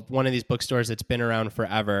phenomenal one of these bookstores that's been around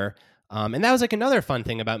forever. And that was like another fun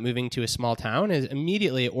thing about moving to a small town is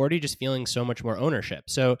immediately already just feeling so much more ownership.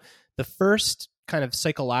 So the first kind of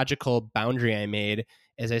psychological boundary I made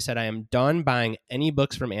is I said, I am done buying any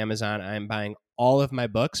books from Amazon. I am buying all of my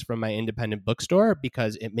books from my independent bookstore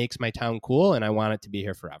because it makes my town cool and I want it to be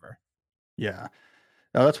here forever. Yeah.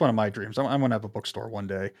 No, that's one of my dreams. I'm going to have a bookstore one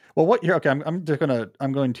day. Well,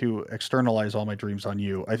 I'm going to externalize all my dreams on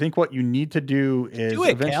you. I think what you need to do is do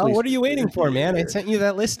it, Cal. What are you waiting for, man? I sent you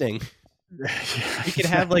that listing. We could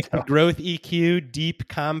have like the growth EQ, deep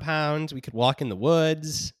compounds. We could walk in the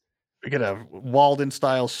woods. We could have Walden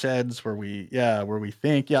style sheds where we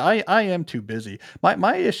think. Yeah, I am too busy.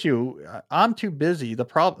 My issue, I'm too busy. The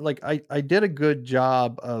problem, like I did a good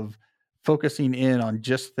job of focusing in on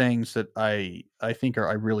just things that I think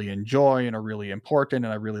I really enjoy and are really important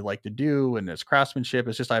and I really like to do. And it's craftsmanship.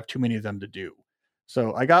 It's just I have too many of them to do.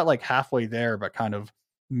 So I got like halfway there, but kind of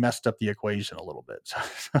messed up the equation a little bit.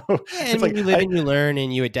 And like, you live and you learn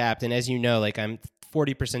and you adapt. And as you know, like I'm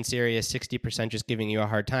 40% serious, 60% just giving you a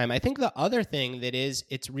hard time. I think the other thing that is,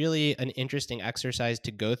 it's really an interesting exercise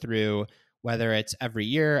to go through, whether it's every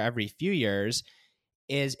year, every few years,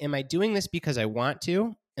 is am I doing this because I want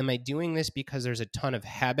to? Am I doing this because there's a ton of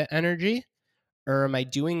habit energy? Or am I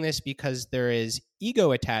doing this because there is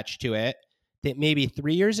ego attached to it that maybe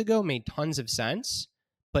 3 years ago made tons of sense,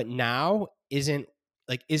 but now isn't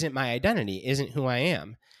my identity, isn't who I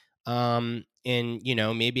am? And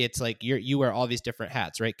maybe it's like you wear all these different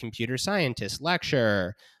hats, right? Computer scientist,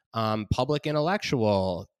 lecturer, public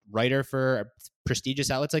intellectual, writer for prestigious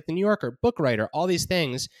outlets like the New Yorker, book writer, all these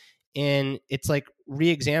things. And it's like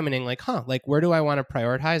re-examining like, where do I want to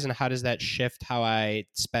prioritize and how does that shift how I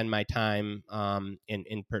spend my time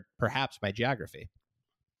in perhaps my geography?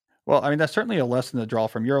 Well, I mean, that's certainly a lesson to draw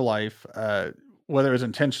from your life, whether it's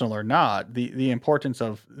intentional or not, the importance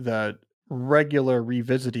of the regular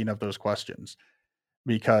revisiting of those questions.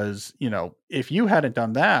 Because, if you hadn't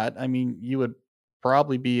done that, I mean, you would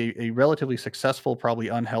probably be a relatively successful, probably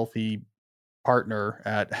unhealthy partner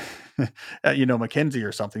at McKinsey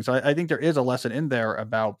or something. So I think there is a lesson in there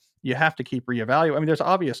about you have to keep reevaluating. I mean, there's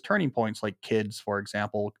obvious turning points like kids, for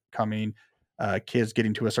example, coming, kids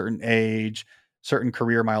getting to a certain age, certain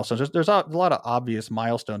career milestones. There's a lot of obvious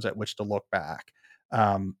milestones at which to look back.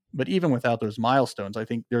 But even without those milestones, I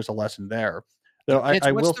think there's a lesson there. So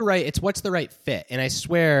what's the right fit. And I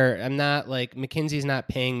swear I'm not like McKinsey's not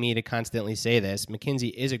paying me to constantly say this.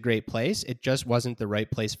 McKinsey is a great place. It just wasn't the right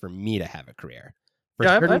place for me to have a career. For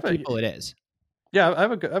certain people, it is. Yeah, I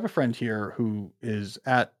have a friend here who he's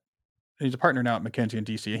a partner now at McKinsey in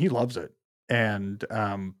DC, and he loves it. And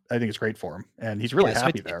I think it's great for him, and he's really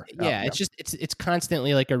happy there. Yeah, it's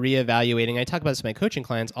constantly like a reevaluating. I talk about this with my coaching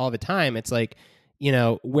clients all the time. It's like,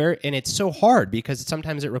 and it's so hard because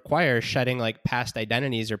sometimes it requires shedding like past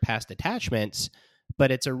identities or past attachments. but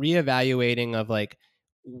it's a reevaluating of like,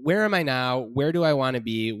 where am I now? Where do I want to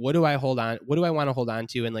be? What do I hold on? What do I want to hold on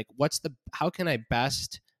to? And like, how can I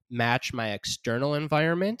best match my external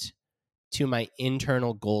environment to my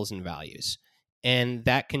internal goals and values? And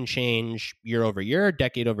that can change year over year,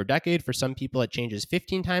 decade over decade. For some people, it changes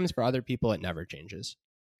 15 times. For other people, it never changes.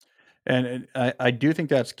 And I do think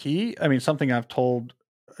that's key. I mean, something I talk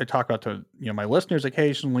about to, my listeners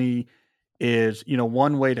occasionally is,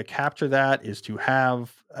 one way to capture that is to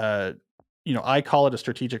have, I call it a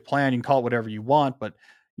strategic plan. You can call it whatever you want, but,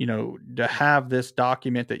 to have this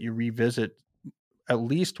document that you revisit at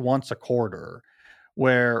least once a quarter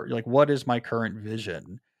where you're like, what is my current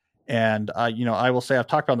vision? And I will say, I've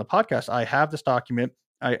talked about on the podcast, I have this document.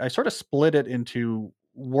 I sort of split it into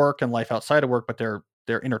work and life outside of work, but they're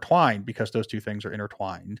intertwined because those two things are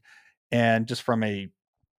intertwined. And just from a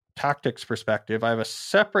tactics perspective, I have a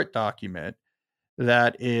separate document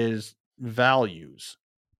that is values.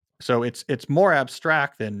 So it's more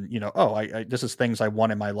abstract than, this is things I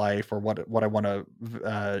want in my life, or what I want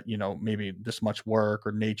to, maybe this much work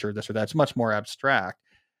or nature, this or that. It's much more abstract.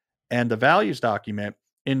 And the values document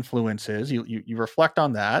influences, you reflect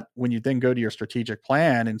on that when you then go to your strategic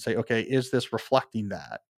plan and say, okay, is this reflecting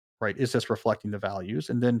that, right? Is this reflecting the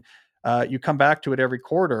values? And then you come back to it every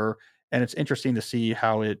quarter, and it's interesting to see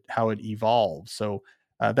how it evolves. So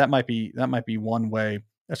that might be one way.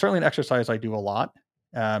 It's certainly an exercise I do a lot,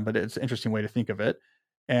 but it's an interesting way to think of it.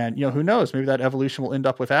 And, who knows, maybe that evolution will end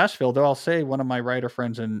up with Asheville, though. I'll say one of my writer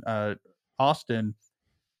friends in Austin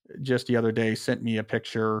just the other day sent me a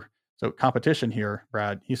picture. So competition here,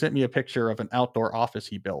 Brad, he sent me a picture of an outdoor office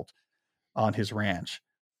he built on his ranch.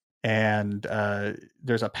 And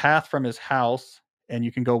there's a path from his house, and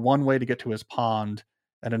you can go one way to get to his pond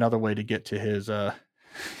and another way to get to his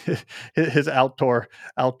his outdoor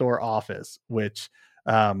office, which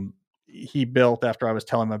he built after I was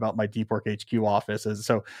telling him about my Deep Work HQ offices.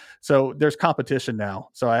 So there's competition now.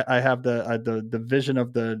 So I have the vision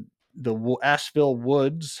of the Asheville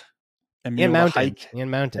woods, and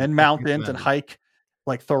mountains, and hike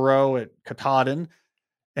like Thoreau at Katahdin.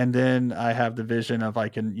 And then I have the vision of I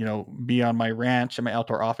can, be on my ranch and my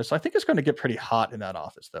outdoor office. So I think it's going to get pretty hot in that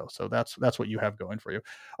office, though. So that's what you have going for you.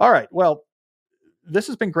 All right. Well, this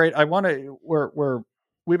has been great.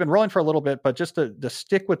 We've been rolling for a little bit, but just to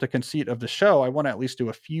stick with the conceit of the show, I want to at least do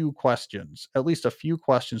a few questions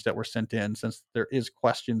that were sent in, since there is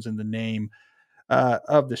questions in the name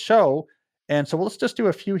of the show. And so let's just do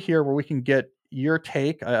a few here where we can get your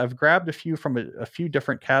take. I've grabbed a few from a few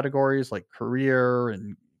different categories, like career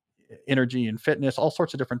and energy and fitness, all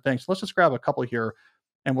sorts of different things. So let's just grab a couple here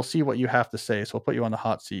and we'll see what you have to say. So we'll put you on the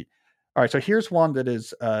hot seat. All right. So here's one that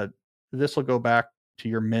is, this will go back to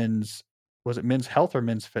your was it men's health or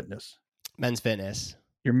men's fitness? Men's fitness.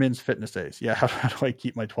 Your men's fitness days. Yeah. How do I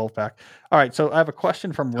keep my 12-pack? All right. So I have a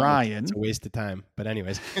question from Ryan. It's a waste of time. But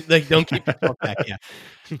anyways, like, don't keep your 12-pack. Yeah.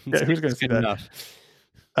 Yeah, who's going to see that? Enough.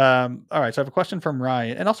 All right. So I have a question from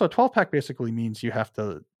Ryan. And also a 12-pack basically means you have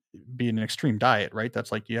to be in an extreme diet, right?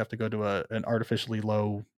 That's like you have to go to an artificially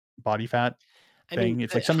low body fat thing.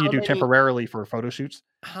 It's like something you do temporarily for photo shoots.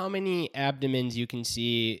 How many abdomens you can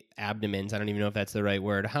see, abdomens, I don't even know if that's the right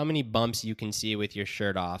word, how many bumps you can see with your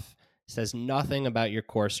shirt off says nothing about your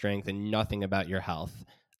core strength and nothing about your health.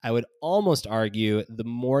 I would almost argue the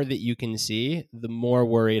more that you can see, the more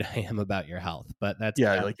worried I am about your health. But that's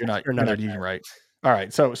like you're not eating right. All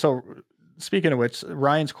right. So speaking of which,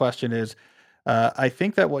 Ryan's question is, I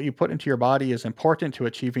think that what you put into your body is important to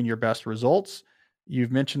achieving your best results.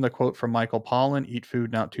 You've mentioned the quote from Michael Pollan, eat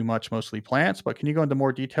food, not too much, mostly plants, but can you go into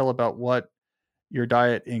more detail about what your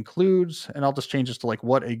diet includes? And I'll just change this to like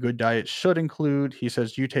what a good diet should include. He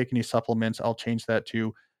says, do you take any supplements? I'll change that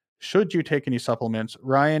to, should you take any supplements?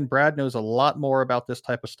 Ryan, Brad knows a lot more about this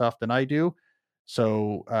type of stuff than I do.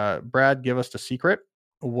 So Brad, give us the secret.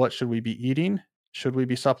 What should we be eating? Should we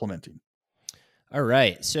be supplementing? All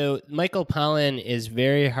right. So Michael Pollan is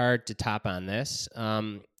very hard to top on this.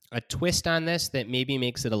 A twist on this that maybe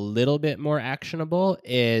makes it a little bit more actionable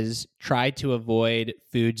is try to avoid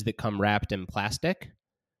foods that come wrapped in plastic.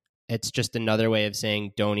 It's just another way of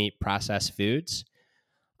saying don't eat processed foods.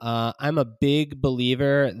 I'm a big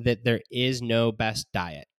believer that there is no best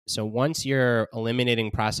diet. So once you're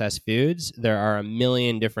eliminating processed foods, there are a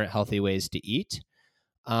million different healthy ways to eat.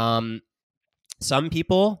 Some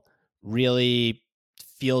people really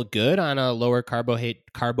feel good on a lower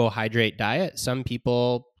carbohydrate diet. Some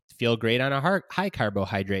people feel great on a high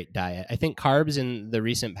carbohydrate diet. I think carbs in the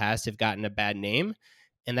recent past have gotten a bad name,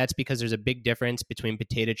 and that's because there's a big difference between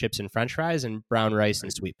potato chips and French fries and brown rice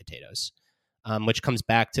and sweet potatoes, which comes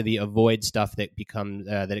back to the avoid stuff that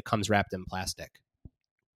it comes wrapped in plastic.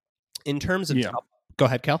 In terms of, Yeah. go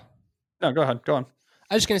ahead, Kel. No, go ahead. Go on.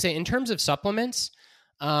 I was just going to say, in terms of supplements,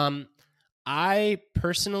 I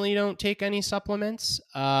personally don't take any supplements.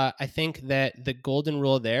 I think that the golden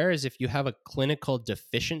rule there is if you have a clinical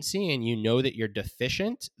deficiency and you know that you're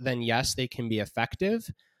deficient, then yes, they can be effective.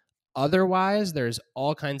 Otherwise, there's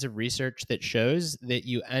all kinds of research that shows that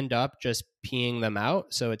you end up just peeing them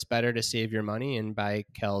out. So it's better to save your money and buy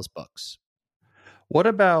Kel's books. What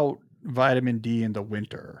about vitamin D in the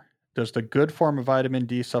winter? Does the good form of vitamin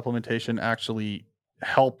D supplementation actually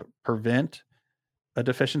help prevent a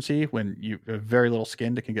deficiency when you have very little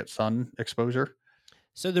skin that can get sun exposure?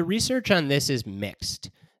 So the research on this is mixed.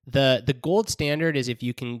 The gold standard is if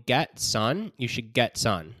you can get sun, you should get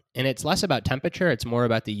sun. And it's less about temperature, it's more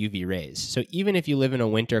about the UV rays. So even if you live in a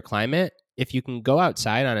winter climate, if you can go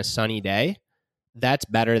outside on a sunny day, that's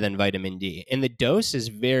better than vitamin D. And the dose is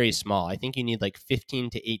very small. I think you need like 15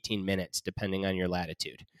 to 18 minutes, depending on your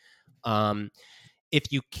latitude.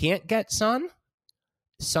 If you can't get sun,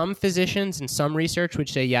 some physicians and some research would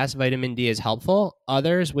say, yes, vitamin D is helpful.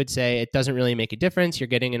 Others would say it doesn't really make a difference. You're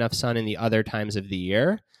getting enough sun in the other times of the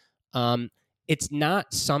year. It's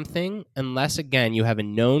not something, unless, again, you have a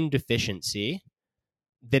known deficiency,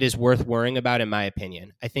 that is worth worrying about, in my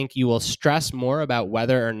opinion. I think you will stress more about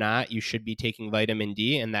whether or not you should be taking vitamin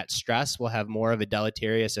D, and that stress will have more of a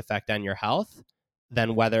deleterious effect on your health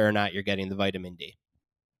than whether or not you're getting the vitamin D.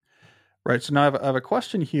 Right. So now I have a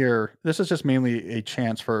question here. This is just mainly a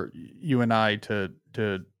chance for you and I to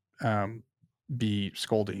be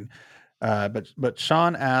scolding. But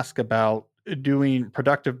Sean asked about doing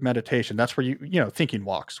productive meditation. That's where thinking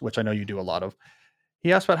walks, which I know you do a lot of.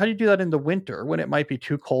 He asked about how do you do that in the winter when it might be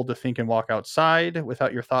too cold to think and walk outside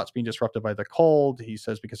without your thoughts being disrupted by the cold. He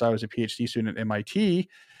says, because I was a PhD student at MIT,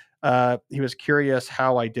 he was curious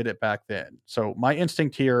how I did it back then. So my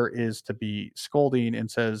instinct here is to be scolding and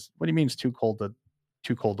says, what do you mean it's too cold to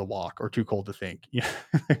walk or too cold to think? You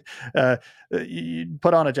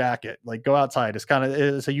put on a jacket, like go outside.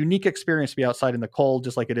 It's a unique experience to be outside in the cold,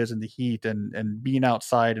 just like it is in the heat, and being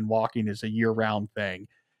outside and walking is a year round thing.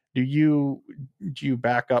 Do you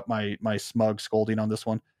back up my smug scolding on this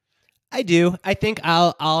one? I do. I think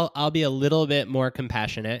I'll be a little bit more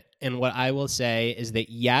compassionate, and what I will say is that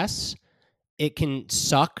yes, it can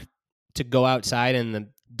suck to go outside in the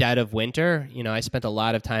dead of winter. I spent a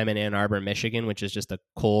lot of time in Ann Arbor, Michigan, which is just a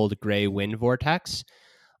cold gray wind vortex.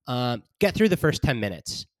 Get through the first 10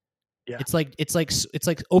 minutes. Yeah. It's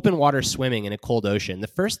like open water swimming in a cold ocean. The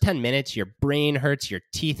first 10 minutes, your brain hurts, your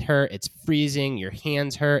teeth hurt, it's freezing, your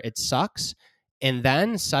hands hurt, it sucks. And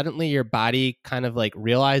then suddenly your body kind of like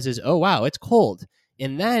realizes, oh, wow, it's cold.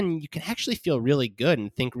 And then you can actually feel really good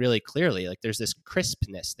and think really clearly. Like there's this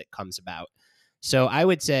crispness that comes about. So I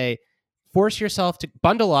would say force yourself to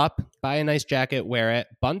bundle up, buy a nice jacket, wear it,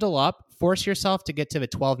 bundle up, force yourself to get to the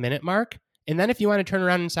 12-minute mark. And then if you want to turn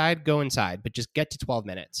around inside, go inside, but just get to 12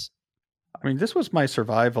 minutes. I mean, this was my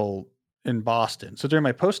survival in Boston. So during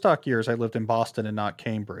my postdoc years, I lived in Boston and not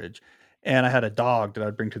Cambridge. And I had a dog that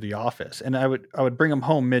I'd bring to the office, and I would bring him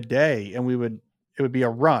home midday, and it would be a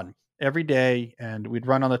run every day, and we'd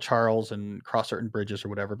run on the Charles and cross certain bridges or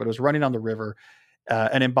whatever. But it was running on the river,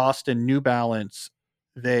 and in Boston, New Balance,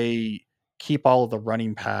 they keep all of the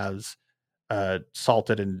running paths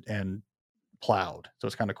salted and plowed, so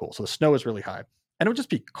it's kind of cool. So the snow is really high, and it would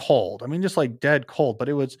just be cold. I mean, just like dead cold. But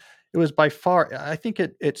it was by far, I think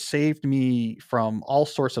it saved me from all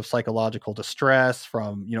sorts of psychological distress,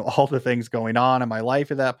 from all the things going on in my life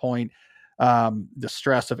at that point. The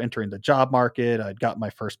stress of entering the job market. I'd got my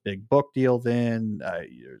first big book deal then,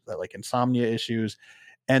 like insomnia issues.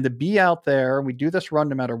 And to be out there, we do this run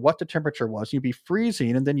no matter what the temperature was. You'd be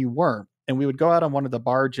freezing, and then you weren't. And we would go out on one of the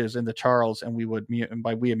barges in the Charles, and and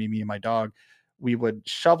by we, I mean me and my dog, we would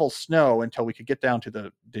shovel snow until we could get down to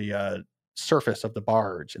the surface of the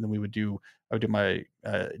barge, and then I would do my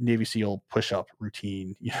Navy SEAL push-up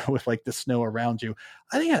routine, with like the snow around you.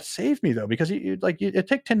 I think that saved me though, because it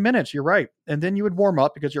take 10 minutes. You're right, and then you would warm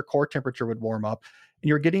up because your core temperature would warm up, and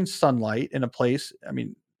you're getting sunlight in a place. I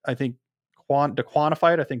mean, I think to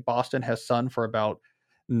quantify it, I think Boston has sun for about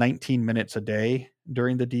 19 minutes a day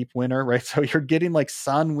during the deep winter, right? So you're getting like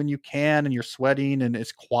sun when you can, and you're sweating, and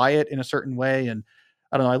it's quiet in a certain way. And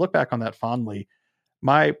I don't know, I look back on that fondly.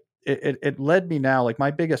 It led me now, like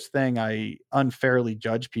my biggest thing I unfairly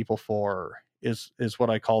judge people for is what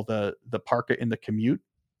I call the parka in the commute.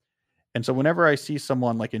 And so whenever I see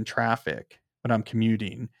someone like in traffic when I'm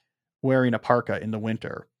commuting wearing a parka in the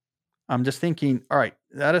winter, I'm just thinking, all right,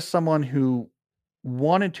 that is someone who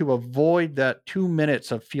wanted to avoid that 2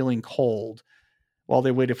 minutes of feeling cold while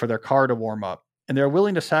they waited for their car to warm up. And they're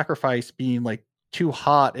willing to sacrifice being like too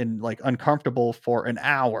hot and like uncomfortable for an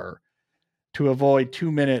hour to avoid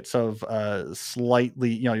 2 minutes of slightly,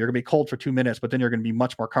 you're going to be cold for 2 minutes, but then you're going to be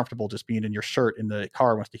much more comfortable just being in your shirt in the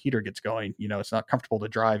car once the heater gets going. It's not comfortable to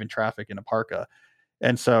drive in traffic in a parka.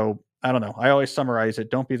 And so I don't know. I always summarize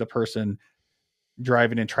it. Don't be the person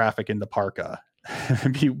driving in traffic in the parka.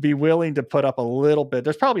 be willing to put up a little bit.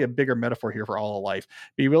 There's probably a bigger metaphor here for all of life.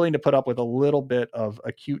 Be willing to put up with a little bit of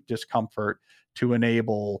acute discomfort to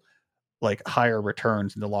enable like higher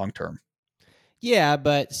returns in the long term. Yeah,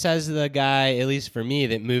 but says the guy, at least for me,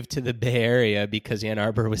 that moved to the Bay Area because Ann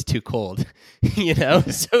Arbor was too cold.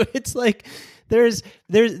 So it's like there's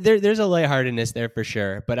a lightheartedness there for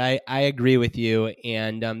sure. But I agree with you.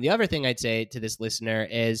 And the other thing I'd say to this listener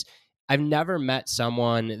is I've never met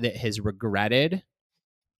someone that has regretted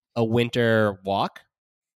a winter walk.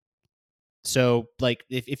 So like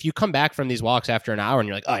if you come back from these walks after an hour and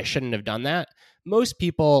you're like, oh, I shouldn't have done that. Most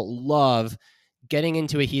people love getting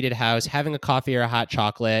into a heated house, having a coffee or a hot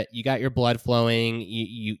chocolate. You got your blood flowing.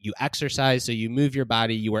 You exercise, so you move your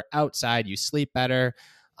body. You are outside. You sleep better.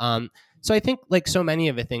 So I think like so many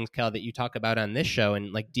of the things, Kel, that you talk about on this show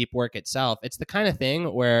and like deep work itself, it's the kind of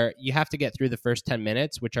thing where you have to get through the first 10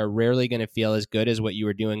 minutes, which are rarely going to feel as good as what you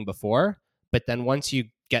were doing before. But then once you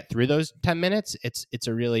get through those 10 minutes, it's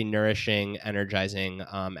a really nourishing, energizing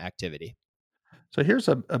activity. So here's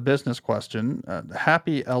a business question.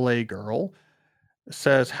 Happy LA Girl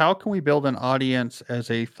says, how can we build an audience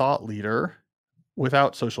as a thought leader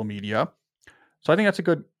without social media? So I think that's a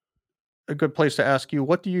good place to ask you,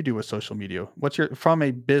 what do you do with social media? From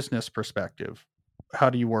a business perspective, how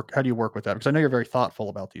do you work with that? Because I know you're very thoughtful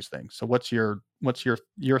about these things. So what's your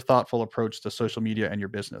thoughtful approach to social media and your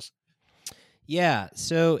business? Yeah,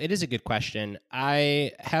 so it is a good question.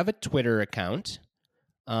 I have a Twitter account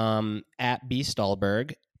at B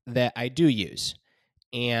Stulberg that I do use.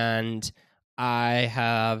 And I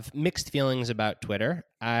have mixed feelings about Twitter.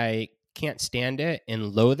 I can't stand it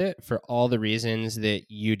and loathe it for all the reasons that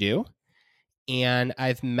you do. And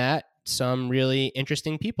I've met some really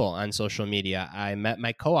interesting people on social media. I met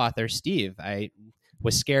my co-author, Steve. I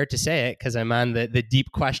was scared to say it because I'm on the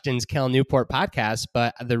Deep Questions Cal Newport podcast,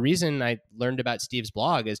 but the reason I learned about Steve's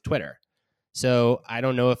blog is Twitter. So I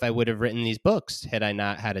don't know if I would have written these books had I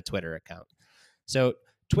not had a Twitter account. So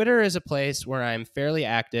Twitter is a place where I'm fairly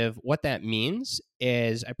active. What that means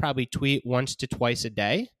is I probably tweet once to twice a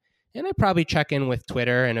day, and I probably check in with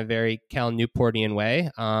Twitter in a very Cal Newportian way.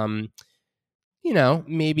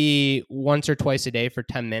 Maybe once or twice a day for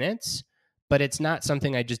 10 minutes, but it's not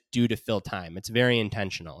something I just do to fill time. It's very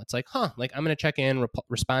intentional. It's like, I'm going to check in,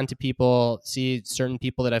 respond to people, see certain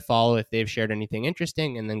people that I follow if they've shared anything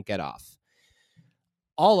interesting, and then get off.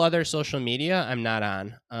 All other social media, I'm not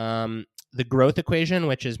on. The Growth Equation,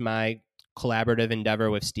 which is my collaborative endeavor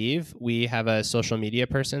with Steve, we have a social media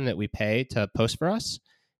person that we pay to post for us.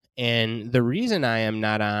 And the reason I am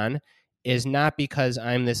not on is not because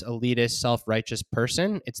I'm this elitist, self-righteous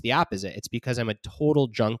person. It's the opposite. It's because I'm a total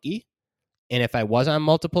junkie. And if I was on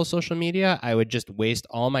multiple social media, I would just waste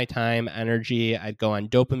all my time, energy. I'd go on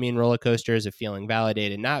dopamine roller coasters of feeling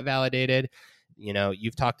validated, not validated.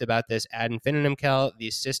 You've talked about this ad infinitum, Kel.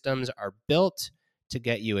 These systems are built to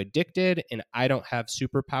get you addicted, and I don't have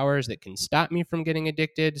superpowers that can stop me from getting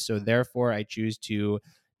addicted. So therefore, I choose to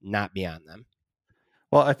not be on them.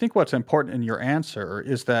 Well, I think what's important in your answer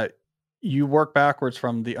is that you work backwards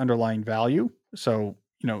from the underlying value. So,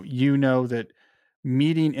 you know that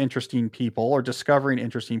meeting interesting people or discovering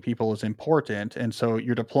interesting people is important. And so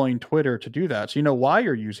you're deploying Twitter to do that. So you know why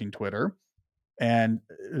you're using Twitter, and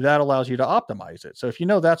that allows you to optimize it. So if you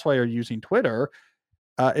know that's why you're using Twitter,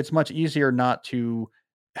 it's much easier not to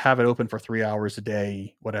have it open for 3 hours a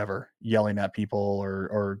day, whatever, yelling at people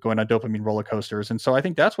or going on dopamine roller coasters. And so I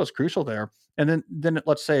think that's what's crucial there. And then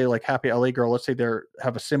let's say like Happy LA Girl, let's say they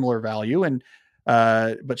have a similar value, and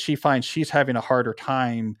but she finds she's having a harder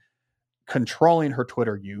time controlling her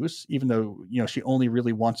Twitter use, even though, she only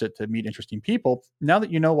really wants it to meet interesting people. Now that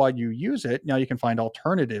you know why you use it, now you can find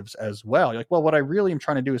alternatives as well. You're like, well, what I really am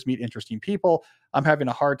trying to do is meet interesting people. I'm having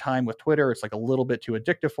a hard time with Twitter. It's like a little bit too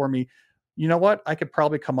addictive for me. You know what? I could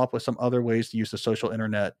probably come up with some other ways to use the social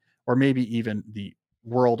internet, or maybe even the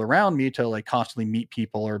world around me, to like constantly meet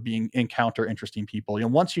people or encounter interesting people.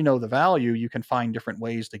 Once you know the value, you can find different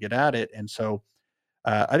ways to get at it. And so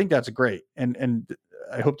I think that's great. And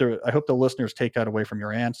I hope the listeners take that away from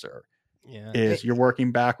your answer. Yeah. Is you're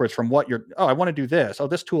working backwards from what I want to do this. Oh,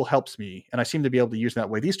 this tool helps me, and I seem to be able to use that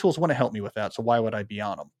way. These tools want to help me with that. So why would I be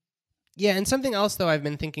on them? Yeah, and something else, though, I've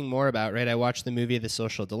been thinking more about, right? I watched the movie The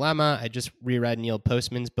Social Dilemma. I just reread Neil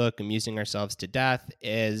Postman's book, Amusing Ourselves to Death,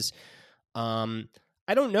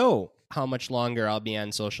 I don't know how much longer I'll be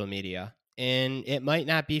on social media. And it might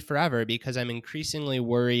not be forever, because I'm increasingly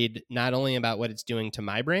worried not only about what it's doing to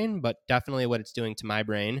my brain, but definitely what it's doing to my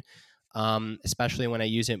brain, especially when I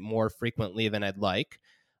use it more frequently than I'd like,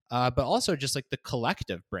 but also just like the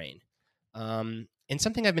collective brain. And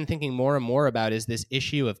something I've been thinking more and more about is this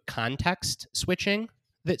issue of context switching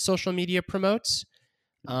that social media promotes.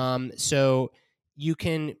 So you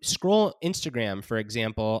can scroll Instagram, for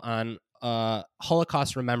example, on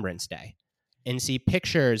Holocaust Remembrance Day and see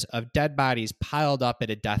pictures of dead bodies piled up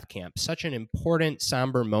at a death camp, such an important,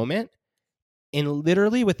 somber moment, and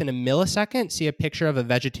literally within a millisecond see a picture of a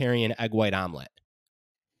vegetarian egg white omelet.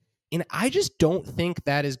 And I just don't think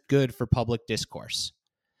that is good for public discourse.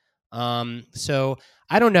 So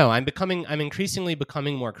I don't know. I'm increasingly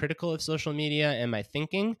becoming more critical of social media and my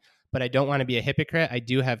thinking, but I don't want to be a hypocrite. I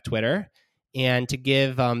do have Twitter. And to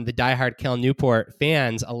give the diehard Cal Newport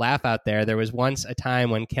fans a laugh out there was once a time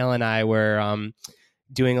when Cal and I were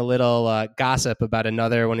doing a little gossip about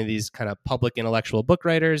another one of these kind of public intellectual book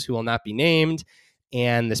writers who will not be named.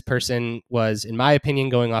 And this person was, in my opinion,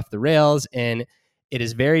 going off the rails. And it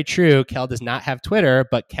is very true. Cal does not have Twitter,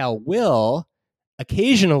 but Cal will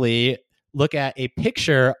occasionally look at a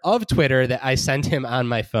picture of Twitter that I sent him on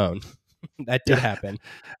my phone. That did happen.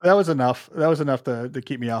 That was enough. That was enough to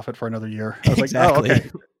keep me off it for another year. I was exactly. like, oh,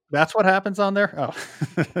 okay. That's what happens on there? Oh,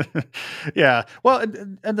 yeah. Well,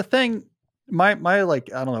 and the thing, my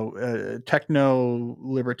like, I don't know,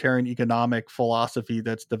 techno-libertarian economic philosophy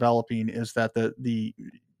that's developing is that the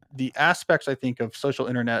aspects, I think, of social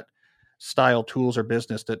internet style tools or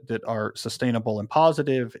business that are sustainable and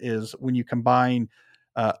positive is when you combine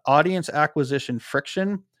audience acquisition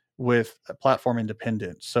friction with platform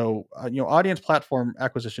independence. So, audience platform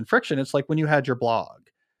acquisition friction, it's like when you had your blog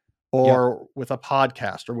or with a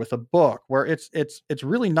podcast or with a book where it's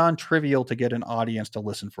really non-trivial to get an audience to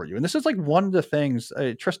listen for you. And this is like one of the things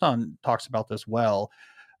Tristan talks about this well,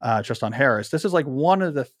 Tristan Harris. This is like one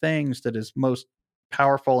of the things that is most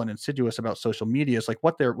powerful and insidious about social media is like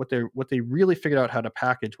what they really figured out how to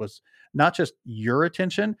package was not just your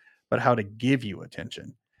attention, but how to give you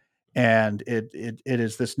attention. And it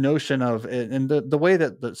is this notion of, and the way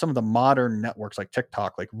that some of the modern networks like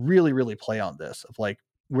TikTok like really play on this of like,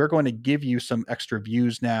 we're going to give you some extra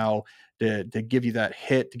views now to give you that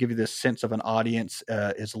hit, to give you this sense of an audience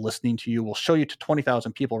is listening to you. We'll show you to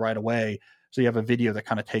 20,000 people right away. So you have a video that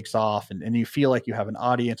kind of takes off and you feel like you have an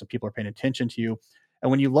audience and people are paying attention to you. And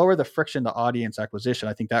when you lower the friction to audience acquisition,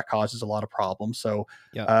 I think that causes a lot of problems. So,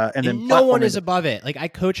 and then no one is above it. Like I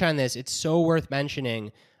coach on this. It's so worth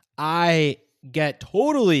mentioning. I get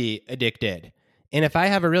totally addicted. And if I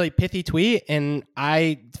have a really pithy tweet and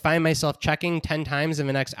I find myself checking 10 times in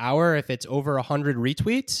the next hour, if it's over 100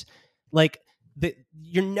 retweets, like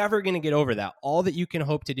you're never going to get over that. All that you can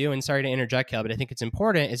hope to do, and sorry to interject, Cal, but I think it's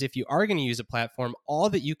important, is if you are going to use a platform, all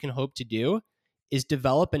that you can hope to do is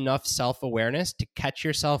develop enough self-awareness to catch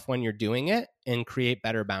yourself when you're doing it and create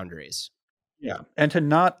better boundaries. Yeah. And to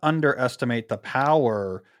not underestimate the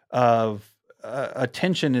power of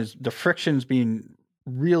attention is the friction's being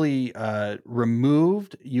really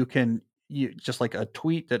removed. You just like a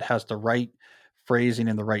tweet that has the right phrasing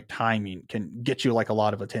and the right timing can get you like a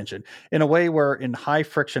lot of attention in a way where in high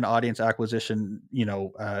friction audience acquisition,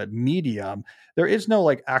 medium, there is no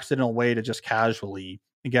like accidental way to just casually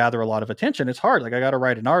gather a lot of attention. It's hard. Like I got to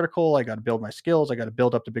write an article. I got to build my skills. I got to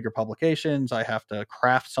build up to bigger publications. I have to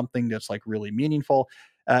craft something that's like really meaningful.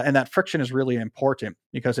 And that friction is really important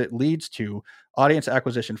because it leads to audience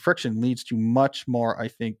acquisition. Friction leads to much more, I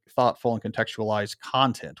think, thoughtful and contextualized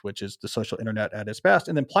content, which is the social internet at its best.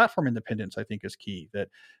 And then platform independence, I think, is key. That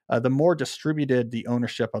the more distributed the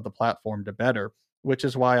ownership of the platform, the better, which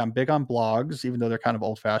is why I'm big on blogs, even though they're kind of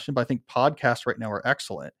old fashioned. But I think podcasts right now are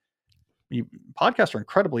excellent. Podcasts are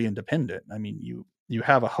incredibly independent. I mean, you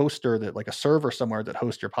have a hoster that like a server somewhere that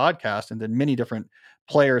hosts your podcast, and then many different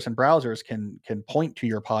players and browsers can point to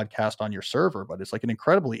your podcast on your server, but it's like an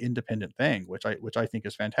incredibly independent thing, which I think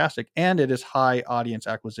is fantastic. And it is high audience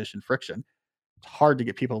acquisition friction. It's hard to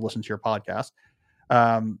get people to listen to your podcast.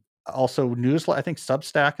 Also newsletter, I think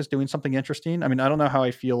Substack is doing something interesting. I mean, I don't know how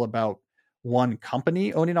I feel about one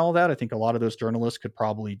company owning all that. I think a lot of those journalists could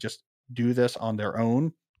probably just do this on their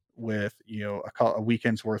own with, a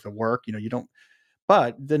weekend's worth of work. You don't,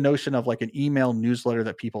 but the notion of like an email newsletter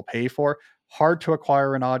that people pay for, hard to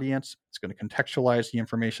acquire an audience. It's going to contextualize the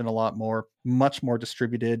information a lot more, much more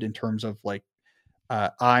distributed in terms of like,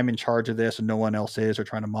 I'm in charge of this and no one else is, or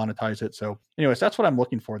trying to monetize it. So anyways, that's what I'm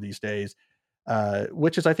looking for these days.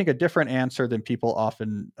 which is, I think, a different answer than people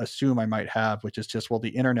often assume I might have, which is just, well, the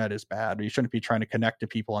internet is bad, or you shouldn't be trying to connect to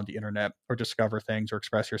people on the internet or discover things or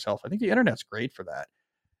express yourself. I think the internet's great for that.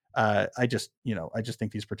 I just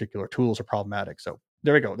think these particular tools are problematic. So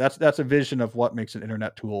there we go. That's a vision of what makes an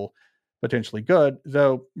internet tool potentially good.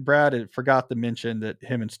 Though Brad forgot to mention that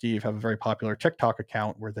him and Steve have a very popular TikTok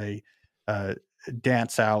account where they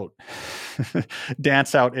dance out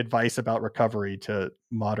advice about recovery to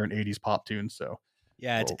modern 80s pop tunes. So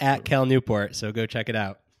yeah, it's at Cal Newport, so go check it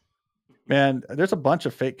out. Man, there's a bunch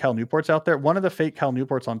of fake Cal Newports out there. One of the fake Cal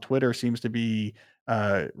Newports on Twitter seems to be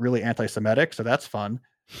really anti-Semitic, so that's fun.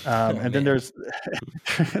 And then there's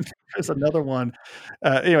another one.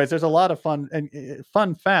 Anyways, there's a lot of fun. And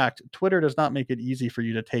fun fact, Twitter does not make it easy for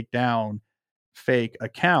you to take down fake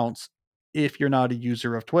accounts if you're not a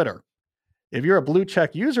user of Twitter. If you're a blue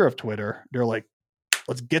check user of Twitter, they're like,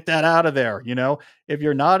 let's get that out of there. If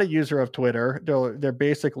you're not a user of Twitter, they're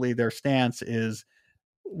basically, their stance is,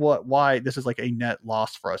 why this is like a net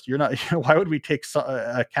loss for us. You're not, why would we take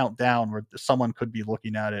an account down where someone could be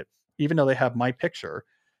looking at it, even though they have my picture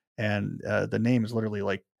and the name is literally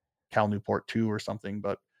like Cal Newport 2 or something.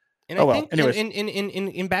 But and I think, anyways,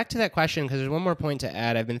 in back to that question, because there's one more point to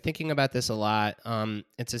add. I've been thinking about this a lot.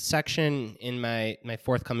 It's a section in my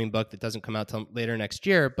forthcoming book that doesn't come out till later next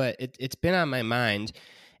year, but it's been on my mind,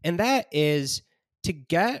 and that is to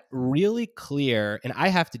get really clear. And I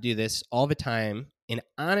have to do this all the time, and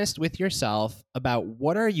honest with yourself about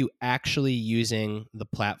what are you actually using the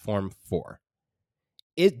platform for.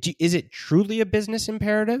 Is it truly a business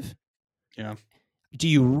imperative? Yeah. Do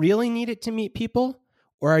you really need it to meet people?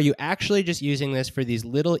 Or are you actually just using this for these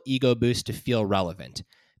little ego boosts to feel relevant?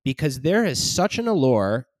 Because there is such an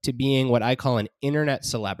allure to being what I call an internet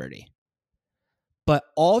celebrity. But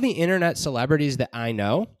all the internet celebrities that I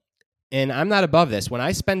know, and I'm not above this, when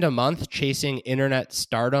I spend a month chasing internet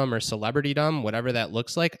stardom or celebritydom, whatever that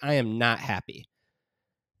looks like, I am not happy.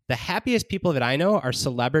 The happiest people that I know are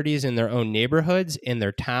celebrities in their own neighborhoods, in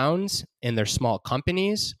their towns, in their small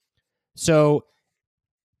companies. So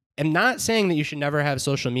I'm not saying that you should never have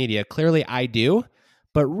social media. Clearly I do,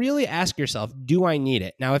 but really ask yourself, do I need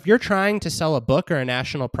it? Now, if you're trying to sell a book or a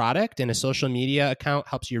national product and a social media account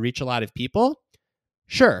helps you reach a lot of people,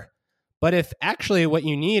 sure. But if actually what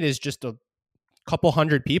you need is just a couple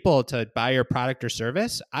hundred people to buy your product or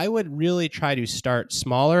service, I would really try to start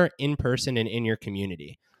smaller, in person, and in your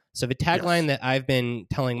community. So the tagline that I've been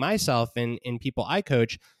telling myself and people I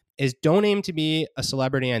coach is, don't aim to be a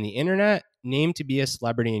celebrity on the internet, aim to be a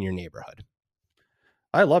celebrity in your neighborhood.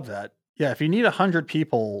 I love that. Yeah, if you need 100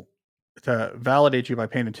 people to validate you by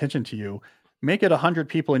paying attention to you, make it 100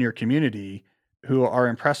 people in your community who are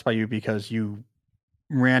impressed by you because you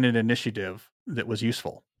ran an initiative that was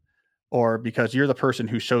useful, or because you're the person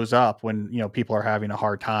who shows up when, people are having a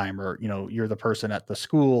hard time, or, you're the person at the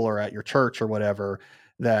school or at your church or whatever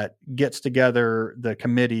that gets together the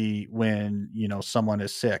committee when, someone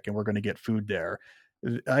is sick and we're going to get food there.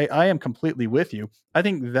 I am completely with you. I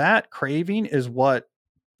think that craving is what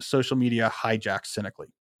social media hijacks cynically.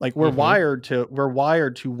 Like we're wired to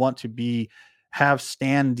want to have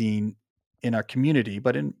standing in our community,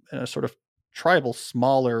 but in a sort of tribal,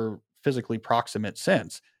 smaller, physically proximate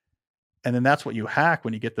sense. And then that's what you hack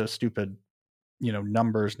when you get those stupid,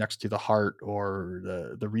 numbers next to the heart or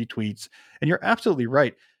the retweets. And you're absolutely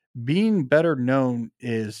right. Being better known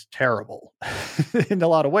is terrible in a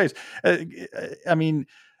lot of ways. I mean,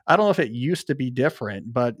 I don't know if it used to be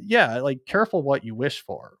different, but yeah, like careful what you wish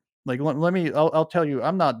for. Like, I'll tell you,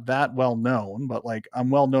 I'm not that well known, but like I'm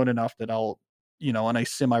well known enough that I'll, on a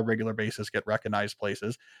semi-regular basis get recognized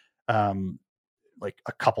places. Like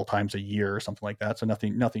a couple times a year or something like that. So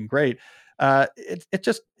nothing great.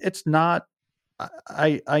 It's not,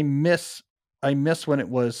 I miss when it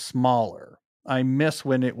was smaller. I miss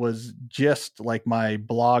when it was just like my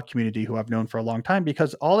blog community who I've known for a long time,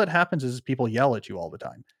 because all that happens is people yell at you all the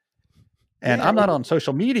time. And I'm not on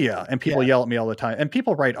social media and people yell at me all the time, and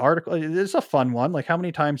people write articles. It's a fun one. Like how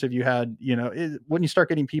many times have you had, when you start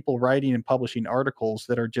getting people writing and publishing articles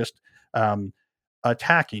that are just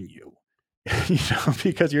attacking you,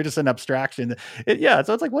 because you're just an abstraction. So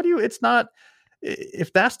it's like, it's not,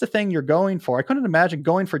 if that's the thing you're going for, I couldn't imagine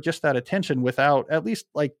going for just that attention without at least,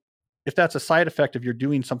 like, if that's a side effect of you're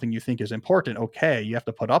doing something you think is important, okay, you have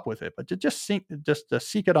to put up with it. But to seek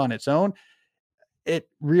it on its own, it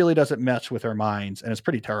really doesn't mesh with our minds, and it's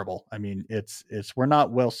pretty terrible. I mean, we're not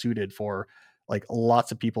well suited for like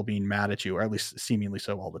lots of people being mad at you, or at least seemingly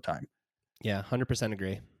so all the time. Yeah, 100%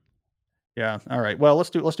 agree. Yeah. All right. Well, let's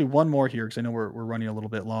do one more here, because I know we're running a little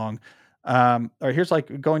bit long. All right, here's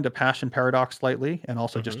like going to passion paradox slightly, and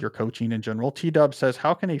also just Mm-hmm. your coaching in general. T Dub says,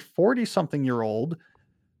 how can a 40-something-year-old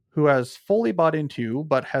who has fully bought into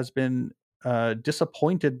but has been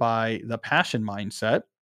disappointed by the passion mindset,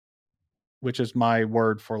 which is my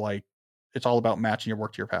word for like it's all about matching your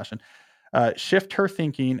work to your passion, shift her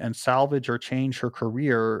thinking and salvage or change her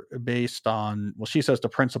career based on, well, she says the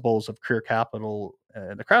principles of career capital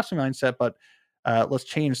and the craftsman mindset, but let's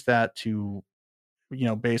change that to,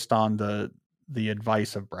 based on the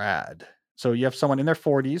advice of Brad. So you have someone in their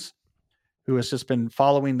 40s who has just been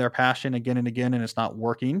following their passion again and again, and it's not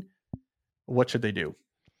working. What should they do?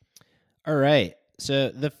 All right. So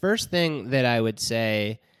the first thing that I would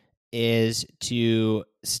say is to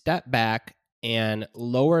step back and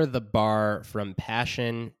lower the bar from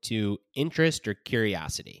passion to interest or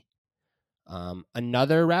curiosity.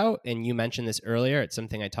 Another route, and you mentioned this earlier, it's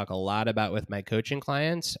something I talk a lot about with my coaching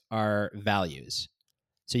clients, are values.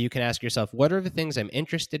 So you can ask yourself, what are the things I'm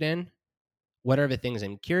interested in? What are the things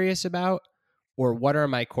I'm curious about? Or what are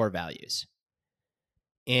my core values?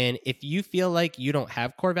 And if you feel like you don't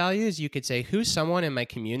have core values, you could say, who's someone in my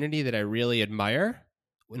community that I really admire?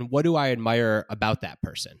 And what do I admire about that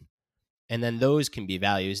person? And then those can be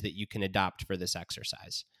values that you can adopt for this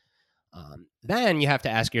exercise. Then you have to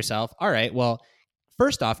ask yourself, all right, well,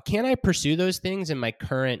 first off, can I pursue those things in my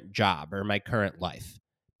current job or my current life?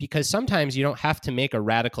 Because sometimes you don't have to make a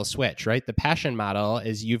radical switch, right? The passion model,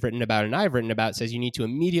 as you've written about and I've written about, says you need to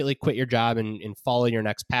immediately quit your job and follow your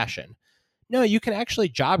next passion. No, you can actually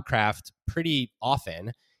job craft pretty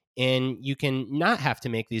often, and you can not have to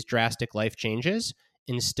make these drastic life changes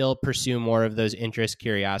and still pursue more of those interests,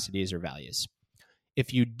 curiosities, or values.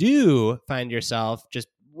 If you do find yourself just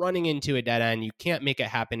running into a dead end, you can't make it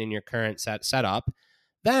happen in your current setup,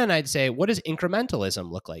 then I'd say, what does incrementalism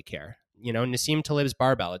look like here? Nassim Taleb's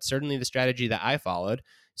barbell, it's certainly the strategy that I followed.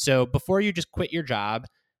 So before you just quit your job,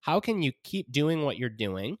 how can you keep doing what you're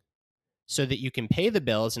doing so that you can pay the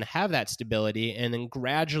bills and have that stability and then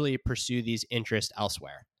gradually pursue these interests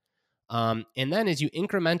elsewhere? And then as you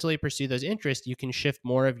incrementally pursue those interests, you can shift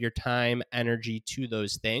more of your time, energy to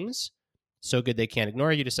those things. So good they can't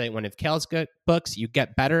ignore you, to cite one of Cal's books. You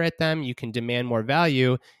get better at them, you can demand more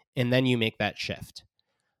value, and then you make that shift.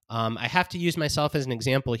 I have to use myself as an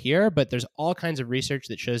example here, but there's all kinds of research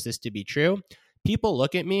that shows this to be true. People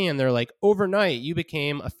look at me and they're like, overnight, you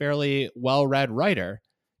became a fairly well-read writer.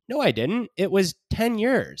 No, I didn't. It was 10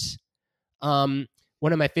 years. One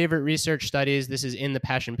of my favorite research studies, this is in the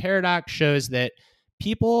Passion Paradox, shows that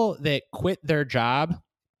people that quit their job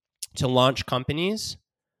to launch companies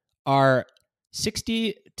are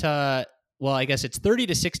 60 to, well, I guess it's 30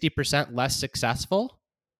 to 60% less successful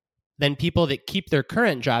than people that keep their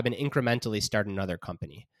current job and incrementally start another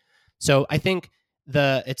company. So I think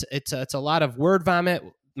it's a lot of word vomit.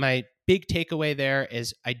 My big takeaway there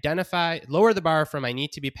is lower the bar from I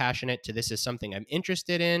need to be passionate to this is something I'm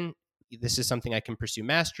interested in. This is something I can pursue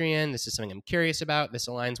mastery in. This is something I'm curious about. This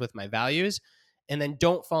aligns with my values. And then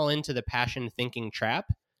don't fall into the passion thinking trap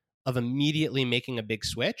of immediately making a big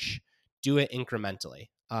switch. Do it incrementally.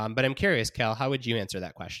 But I'm curious, Cal, how would you answer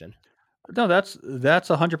that question? No, that's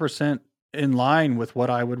 100% in line with what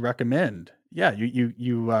I would recommend. Yeah,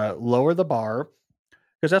 you lower the bar,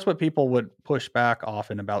 because that's what people would push back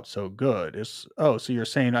often about so good is, oh, so you're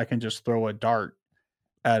saying I can just throw a dart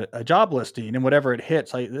at a job listing and whatever it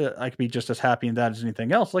hits, I could be just as happy in that as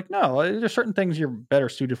anything else. Like, no, there's certain things you're better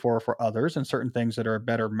suited for others, and certain things that are a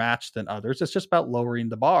better match than others. It's just about lowering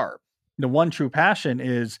the bar. The one true passion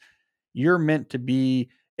is you're meant to be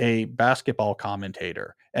a basketball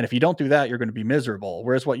commentator. And if you don't do that, you're going to be miserable.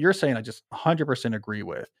 Whereas what you're saying, I just 100% agree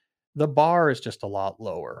with. The bar is just a lot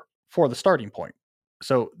lower for the starting point.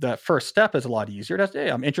 So that first step is a lot easier. That's, hey,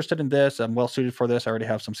 I'm interested in this. I'm well suited for this. I already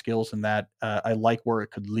have some skills in that. I like where it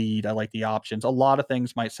could lead. I like the options. A lot of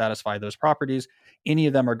things might satisfy those properties. Any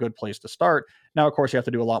of them are a good place to start. Now, of course, you have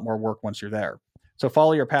to do a lot more work once you're there. So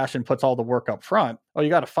follow your passion puts all the work up front. Oh, you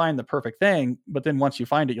got to find the perfect thing. But then once you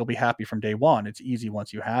find it, you'll be happy from day one. It's easy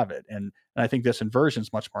once you have it. And I think this inversion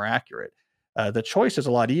is much more accurate. The choice is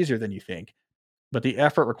a lot easier than you think, but the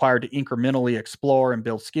effort required to incrementally explore and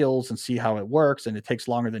build skills and see how it works, and it takes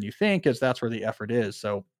longer than you think, is that's where the effort is.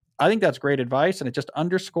 So I think that's great advice. And it just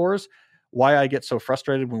underscores why I get so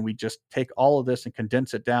frustrated when we just take all of this and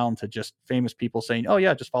condense it down to just famous people saying, oh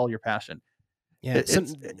yeah, just follow your passion. Yeah.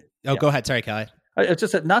 Go ahead. Sorry, Kelly. It's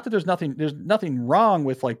just that, not that there's nothing wrong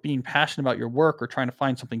with like being passionate about your work or trying to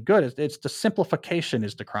find something good. It's the simplification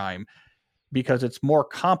is the crime, because it's more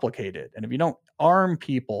complicated. And if you don't arm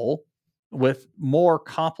people with more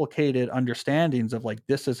complicated understandings of like,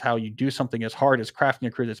 this is how you do something as hard as crafting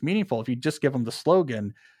a career that's meaningful, if you just give them the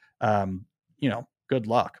slogan, good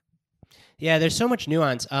luck. Yeah, there's so much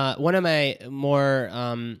nuance. One of the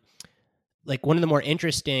more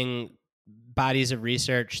interesting bodies of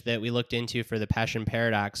research that we looked into for the passion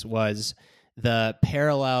paradox was the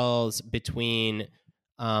parallels between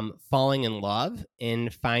falling in love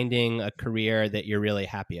and finding a career that you're really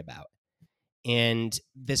happy about. And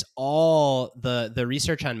the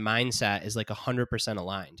research on mindset is like 100%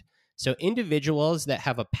 aligned. So individuals that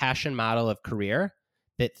have a passion model of career,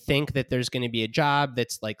 that think that there's going to be a job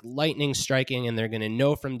that's like lightning striking and they're going to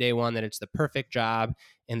know from day one that it's the perfect job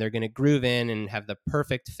and they're going to groove in and have the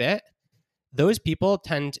perfect fit, those people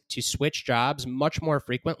tend to switch jobs much more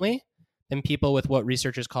frequently than people with what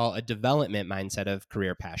researchers call a development mindset of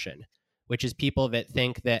career passion, which is people that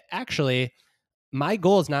think that actually my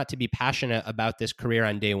goal is not to be passionate about this career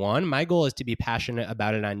on day one. My goal is to be passionate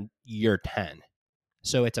about it on year 10.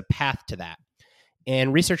 So it's a path to that.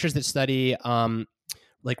 And researchers that study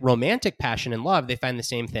like romantic passion and love, they find the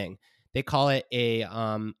same thing. They call it a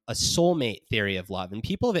soulmate theory of love. And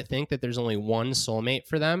people that think that there's only one soulmate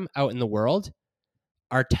for them out in the world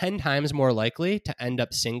are 10 times more likely to end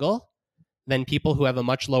up single than people who have a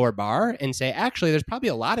much lower bar and say, actually, there's probably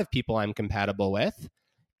a lot of people I'm compatible with,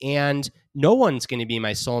 and no one's going to be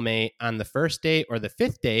my soulmate on the first date or the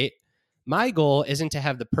fifth date. My goal isn't to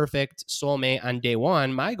have the perfect soulmate on day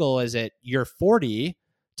one. My goal is at year 40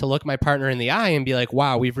 to look my partner in the eye and be like,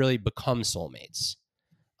 wow, we've really become soulmates.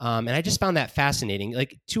 And I just found that fascinating,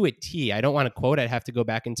 like to a T. I don't want to quote, I'd have to go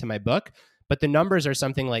back into my book, but the numbers are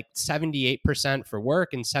something like 78% for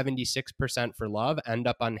work and 76% for love end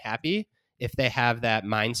up unhappy if they have that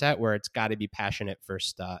mindset where it's got to be passion at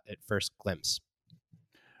first glimpse.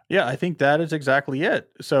 Yeah, I think that is exactly it.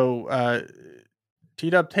 So,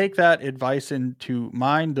 T-Dub, take that advice into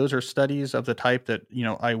mind. Those are studies of the type that,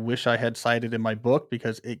 I wish I had cited in my book,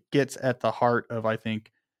 because it gets at the heart of, I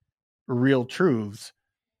think, real truths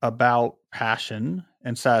about passion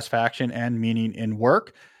and satisfaction and meaning in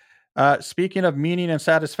work. Speaking of meaning and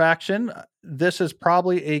satisfaction, this is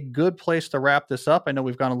probably a good place to wrap this up. I know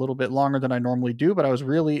we've gone a little bit longer than I normally do, but I was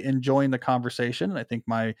really enjoying the conversation, and I think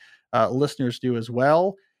my listeners do as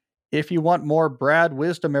well. If you want more Brad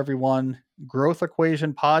wisdom, everyone, Growth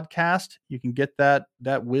Equation Podcast, you can get that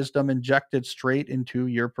wisdom injected straight into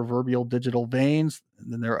your proverbial digital veins.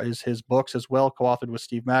 And then there is his books as well, co-authored with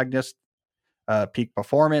Steve Magnus, Peak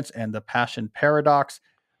Performance and The Passion Paradox.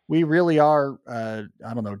 We really are,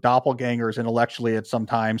 doppelgangers intellectually at some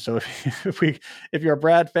time. So if you're a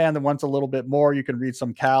Brad fan that wants a little bit more, you can read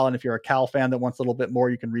some Cal. And if you're a Cal fan that wants a little bit more,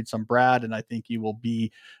 you can read some Brad. And I think you will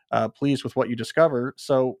be pleased with what you discover.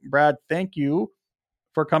 So, Brad, thank you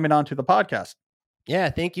for coming on to the podcast. Yeah,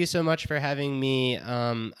 thank you so much for having me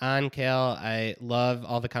on, Cal. I love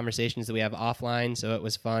all the conversations that we have offline, so it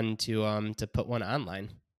was fun to put one online.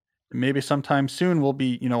 Maybe sometime soon we'll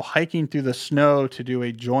be, hiking through the snow to do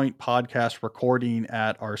a joint podcast recording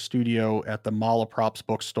at our studio at the Malaprops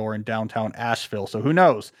bookstore in downtown Asheville. So who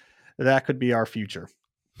knows? That could be our future.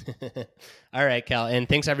 All right, Cal. And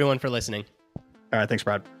thanks everyone for listening. All right. Thanks,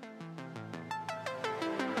 Brad.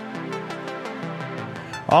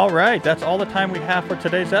 All right. That's all the time we have for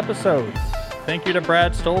today's episode. Thank you to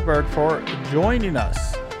Brad Stulberg for joining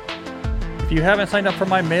us. If you haven't signed up for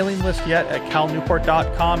my mailing list yet at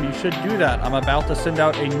calnewport.com, you should do that. I'm about to send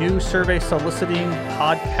out a new survey soliciting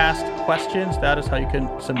podcast questions. That is how you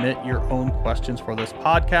can submit your own questions for this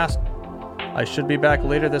podcast. I should be back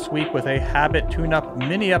later this week with a habit tune-up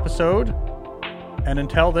mini episode. And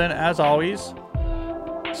until then, as always,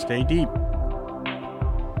 stay deep.